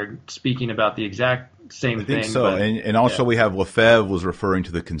Viganò are speaking about the exact same thing. I think so. But, and also we have Lefebvre was referring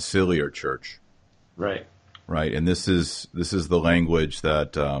to the conciliar church. Right. Right. And this is the language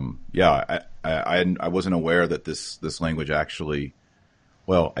that, I wasn't aware that this language actually,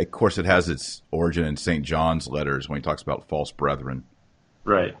 well, of course it has its origin in St. John's letters when he talks about false brethren.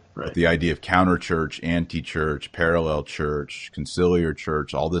 Right. But the idea of counter church, anti-church, parallel church, conciliar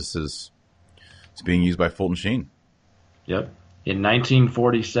church, all this is being used by Fulton Sheen. Yep. In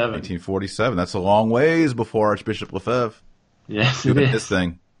 1947. 1947. That's a long ways before Archbishop Lefebvre. Yes, it is. This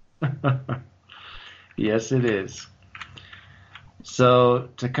thing. Yes, it is. So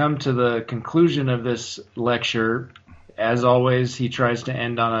to come to the conclusion of this lecture, as always, Viganò tries to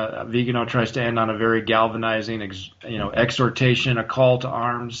end on a very galvanizing, exhortation, a call to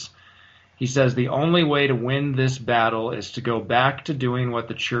arms. He says the only way to win this battle is to go back to doing what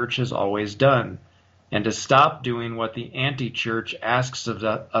the church has always done, and to stop doing what the anti-church asks of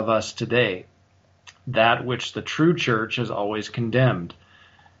us today, that which the true church has always condemned.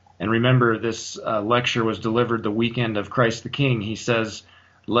 And remember, this lecture was delivered the weekend of Christ the King. He says,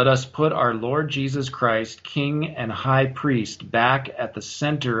 let us put our Lord Jesus Christ, King and High Priest, back at the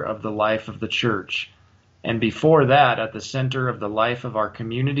center of the life of the church. And before that, at the center of the life of our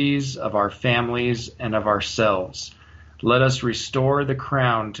communities, of our families, and of ourselves. Let us restore the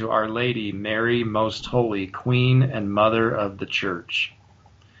crown to Our Lady, Mary, Most Holy, Queen and Mother of the Church.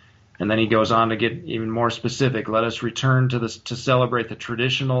 And then he goes on to get even more specific. Let us return to celebrate the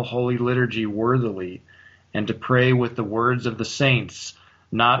traditional Holy Liturgy worthily, and to pray with the words of the saints,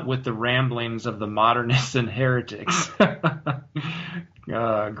 not with the ramblings of the modernists and heretics.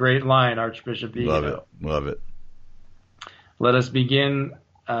 Great line, Archbishop Viganò. Love it. Let us begin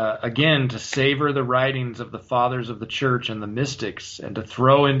again to savor the writings of the fathers of the church and the mystics, and to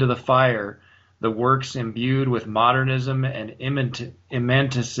throw into the fire the works imbued with modernism and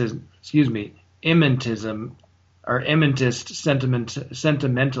immantism, or imantist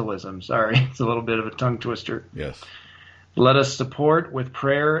sentimentalism. Sorry, it's a little bit of a tongue twister. Yes. Let us support with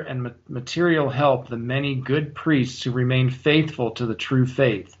prayer and material help the many good priests who remain faithful to the true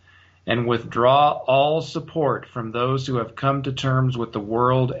faith, and withdraw all support from those who have come to terms with the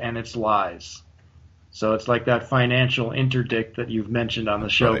world and its lies. So it's like that financial interdict that you've mentioned on the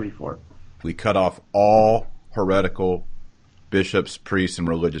show before. We cut off all heretical bishops, priests, and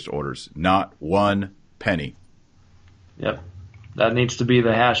religious orders. Not one penny. Yep. That needs to be the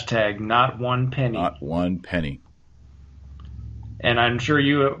hashtag, not one penny. Not one penny. And I'm sure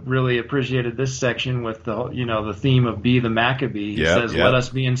you really appreciated this section with the theme of Be the Maccabee. He says, let us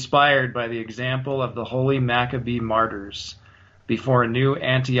be inspired by the example of the holy Maccabee martyrs before a new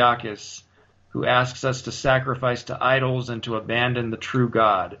Antiochus, who asks us to sacrifice to idols and to abandon the true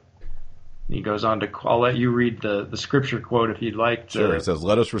God. And he goes on to, I'll let you read the scripture quote if you'd like to. Sure. He says,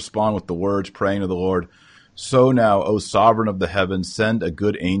 let us respond with the words, praying to the Lord, so now, O sovereign of the heavens, send a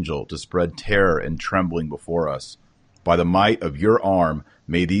good angel to spread terror and trembling before us. By the might of your arm,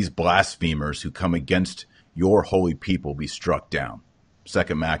 may these blasphemers who come against your holy people be struck down.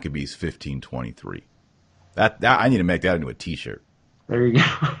 2 Maccabees 15:23. That I need to make that into a T-shirt. There you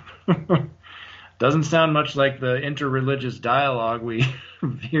go. Doesn't sound much like the interreligious dialogue we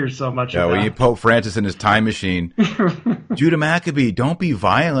hear so much about. Yeah, we need Pope Francis in his time machine. Judah Maccabee, don't be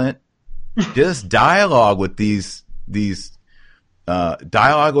violent. Just dialogue with these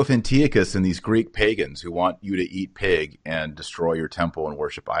dialogue with Antiochus and these Greek pagans who want you to eat pig and destroy your temple and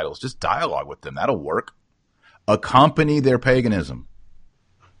worship idols. Just dialogue with them. That'll work. Accompany their paganism.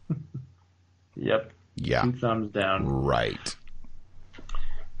 Yep. Yeah. 2 thumbs down. Right.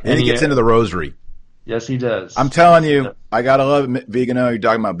 And he gets into the rosary. Yes, he does. I'm telling you, I gotta love it, Viganò. You're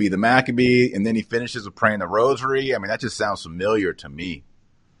talking about be the Maccabee, and then he finishes with praying the rosary. I mean, that just sounds familiar to me.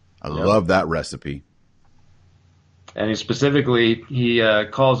 I love that recipe. And he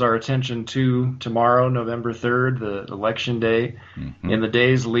calls our attention to tomorrow, November 3rd, the election day. Mm-hmm. In the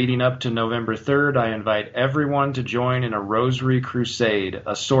days leading up to November 3rd, I invite everyone to join in a rosary crusade,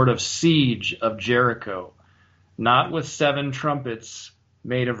 a sort of siege of Jericho, not with 7 trumpets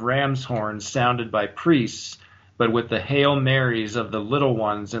made of ram's horns sounded by priests, but with the Hail Marys of the little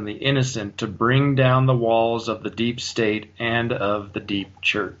ones and the innocent to bring down the walls of the deep state and of the deep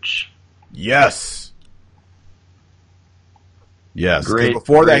church. Yes. Yes. Great,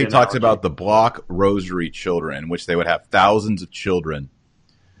 before that, he talks about the block rosary children, in which they would have thousands of children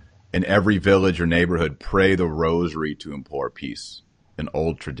in every village or neighborhood pray the rosary to implore peace, an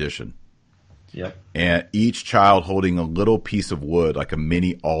old tradition. Yep. And each child holding a little piece of wood, like a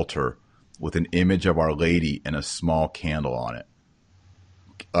mini altar, with an image of Our Lady and a small candle on it.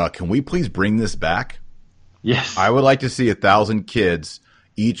 Can we please bring this back? Yes. I would like to see 1,000 kids,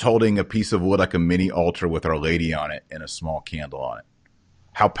 each holding a piece of wood like a mini altar with Our Lady on it and a small candle on it.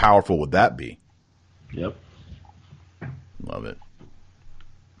 How powerful would that be? Yep. Love it.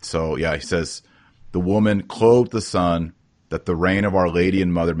 So, yeah, he says, the woman clothed the sun, that the reign of Our Lady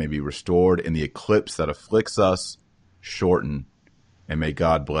and Mother may be restored, and the eclipse that afflicts us shorten, and may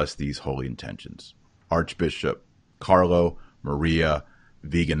God bless these holy intentions. Archbishop Carlo Maria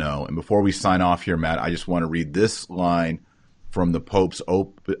Viganò. And before we sign off here, Matt, I just want to read this line from the Pope's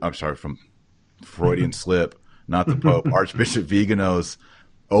from Freudian slip, not the Pope, Archbishop Viganò's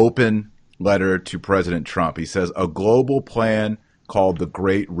open letter to President Trump. He says, a global plan called the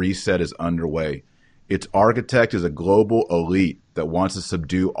Great Reset is underway. Its architect is a global elite that wants to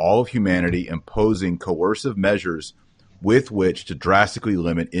subdue all of humanity, imposing coercive measures with which to drastically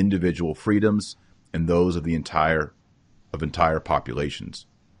limit individual freedoms and those of entire populations.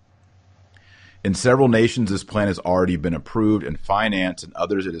 In several nations, this plan has already been approved and financed, and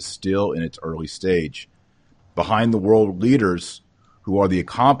others it is still in its early stage. Behind the world leaders who are the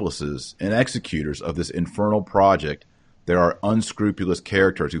accomplices and executors of this infernal project, there are unscrupulous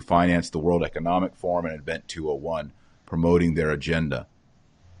characters who finance the World Economic Forum and Event 201, promoting their agenda.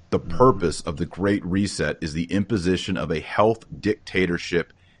 The purpose of the Great Reset is the imposition of a health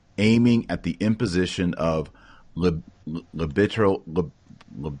dictatorship aiming at the imposition of liberticidal.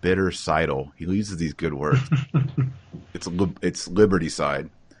 He uses these good words. It's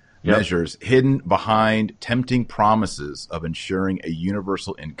liberty-side measures hidden behind tempting promises of ensuring a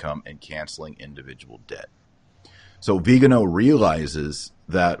universal income and canceling individual debt. So Viganò realizes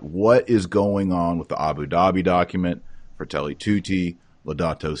that what is going on with the Abu Dhabi document, Fratelli Tutti,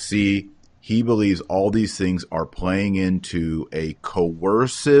 Laudato Si, he believes all these things are playing into a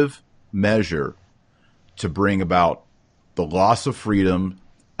coercive measure to bring about the loss of freedom,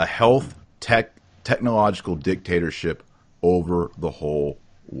 a health technological dictatorship over the whole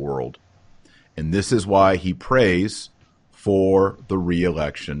world. And this is why he prays for the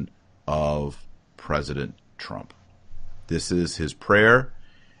re-election of President Trump. This is his prayer,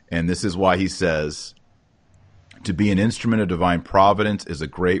 and this is why he says, to be an instrument of divine providence is a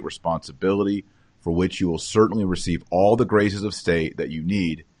great responsibility for which you will certainly receive all the graces of state that you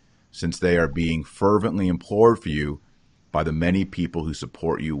need, since they are being fervently implored for you by the many people who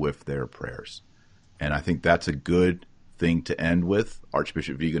support you with their prayers. And I think that's a good thing to end with,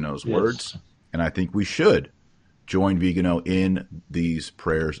 Archbishop Viganò's words. And I think we should join Viganò in these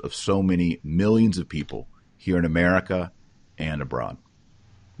prayers of so many millions of people here in America and abroad.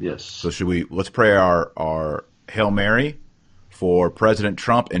 Yes. So let's pray our Hail Mary for President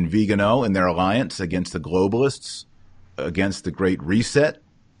Trump and Viganò and their alliance against the globalists, against the Great Reset,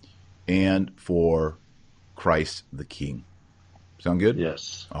 and for Christ the King. Sound good?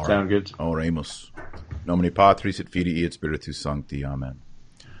 Yes. All Sound right. good. Oremus. Nomine Patris et Filii et Spiritus Sancti. Amen.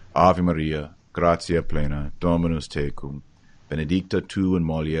 Ave Maria, gratia plena, Dominus tecum, benedicta tu in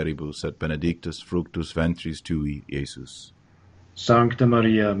mulieribus et benedictus fructus ventris tui, Iesus. Sancta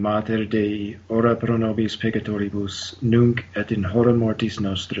Maria, Mater Dei, ora pro nobis peccatoribus, nunc et in hora mortis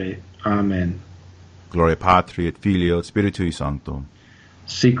nostrae. Amen. Gloria Patri et Filio et Spiritui Sancto.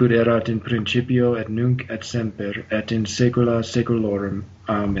 Sicut erat in principio et nunc et semper et in saecula saeculorum.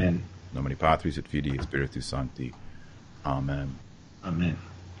 Amen. Nomine Patris et Filii et Spiritus Sancti. Amen. Amen.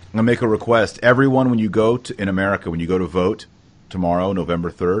 I'm going to make a request. Everyone, when you go in America, when you go to vote, tomorrow,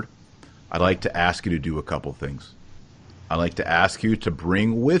 November 3rd, I'd like to ask you to do a couple things. I'd like to ask you to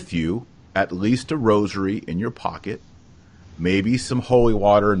bring with you at least a rosary in your pocket, maybe some holy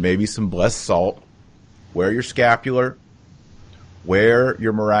water and maybe some blessed salt. Wear your scapular, wear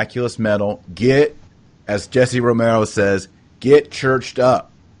your miraculous medal. Get, as Jesse Romero says, get churched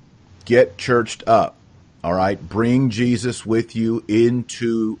up. Get churched up. All right? Bring Jesus with you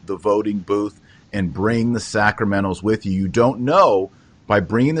into the voting booth and bring the sacramentals with you. You don't know, by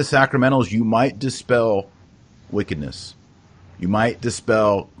bringing the sacramentals, you might dispel wickedness. You might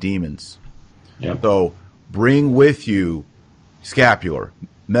dispel demons. Yep. So bring with you scapular,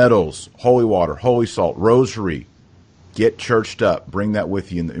 medals, holy water, holy salt, rosary. Get churched up. Bring that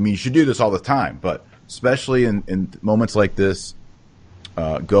with you. I mean, you should do this all the time, but especially in moments like this,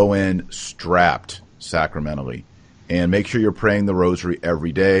 go in strapped sacramentally. And make sure you're praying the rosary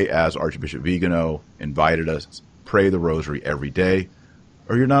every day, as Archbishop Viganò invited us. Pray the rosary every day,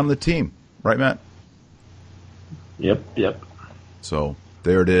 or you're not on the team. Right, Matt? Yep. So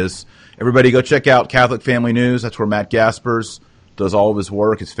there it is. Everybody go check out Catholic Family News. That's where Matt Gaspers does all of his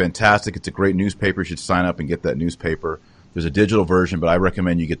work. It's fantastic. It's a great newspaper. You should sign up and get that newspaper. There's a digital version, but I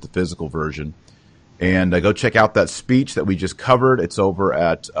recommend you get the physical version. And go check out that speech that we just covered. It's over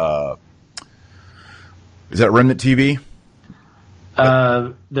at, is that Remnant TV?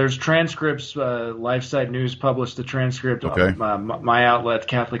 There's transcripts. LifeSite News published the transcript. Okay. My outlet,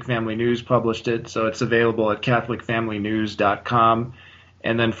 Catholic Family News, published it, so it's available at CatholicFamilyNews.com.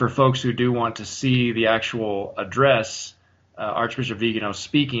 And then for folks who do want to see the actual address, Archbishop Viganò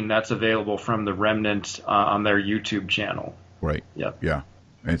speaking, that's available from the Remnant on their YouTube channel. Right. Yep. Yeah.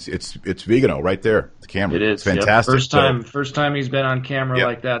 It's Viganò right there. The camera. It is. It's fantastic. Yep. First time he's been on camera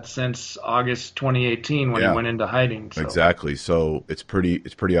like that since August 2018 when he went into hiding. So. Exactly. So it's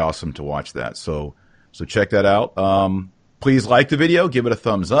pretty awesome to watch that. So check that out. Please like the video. Give it a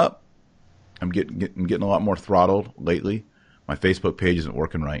thumbs up. I'm getting a lot more throttled lately. My Facebook page isn't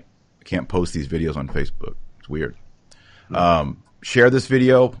working right. I can't post these videos on Facebook. It's weird. Share this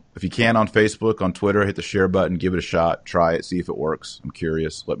video if you can on Facebook, on Twitter. Hit the share button. Give it a shot. Try it. See if it works. I'm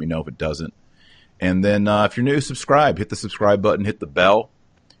curious. Let me know if it doesn't. And then if you're new, subscribe. Hit the subscribe button. Hit the bell.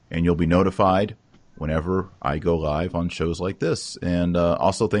 And you'll be notified whenever I go live on shows like this. And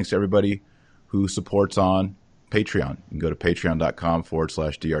also thanks to everybody who supports on Patreon. You can go to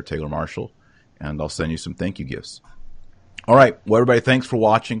patreon.com/Dr. Taylor Marshall. And I'll send you some thank you gifts. All right. Well, everybody, thanks for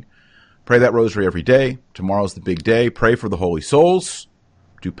watching. Pray that rosary every day. Tomorrow's the big day. Pray for the holy souls.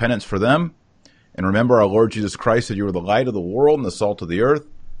 Do penance for them. And remember, our Lord Jesus Christ said you are the light of the world and the salt of the earth.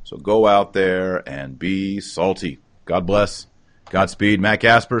 So go out there and be salty. God bless. Godspeed. Matt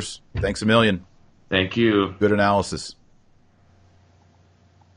Gaspers, thanks a million. Thank you. Good analysis.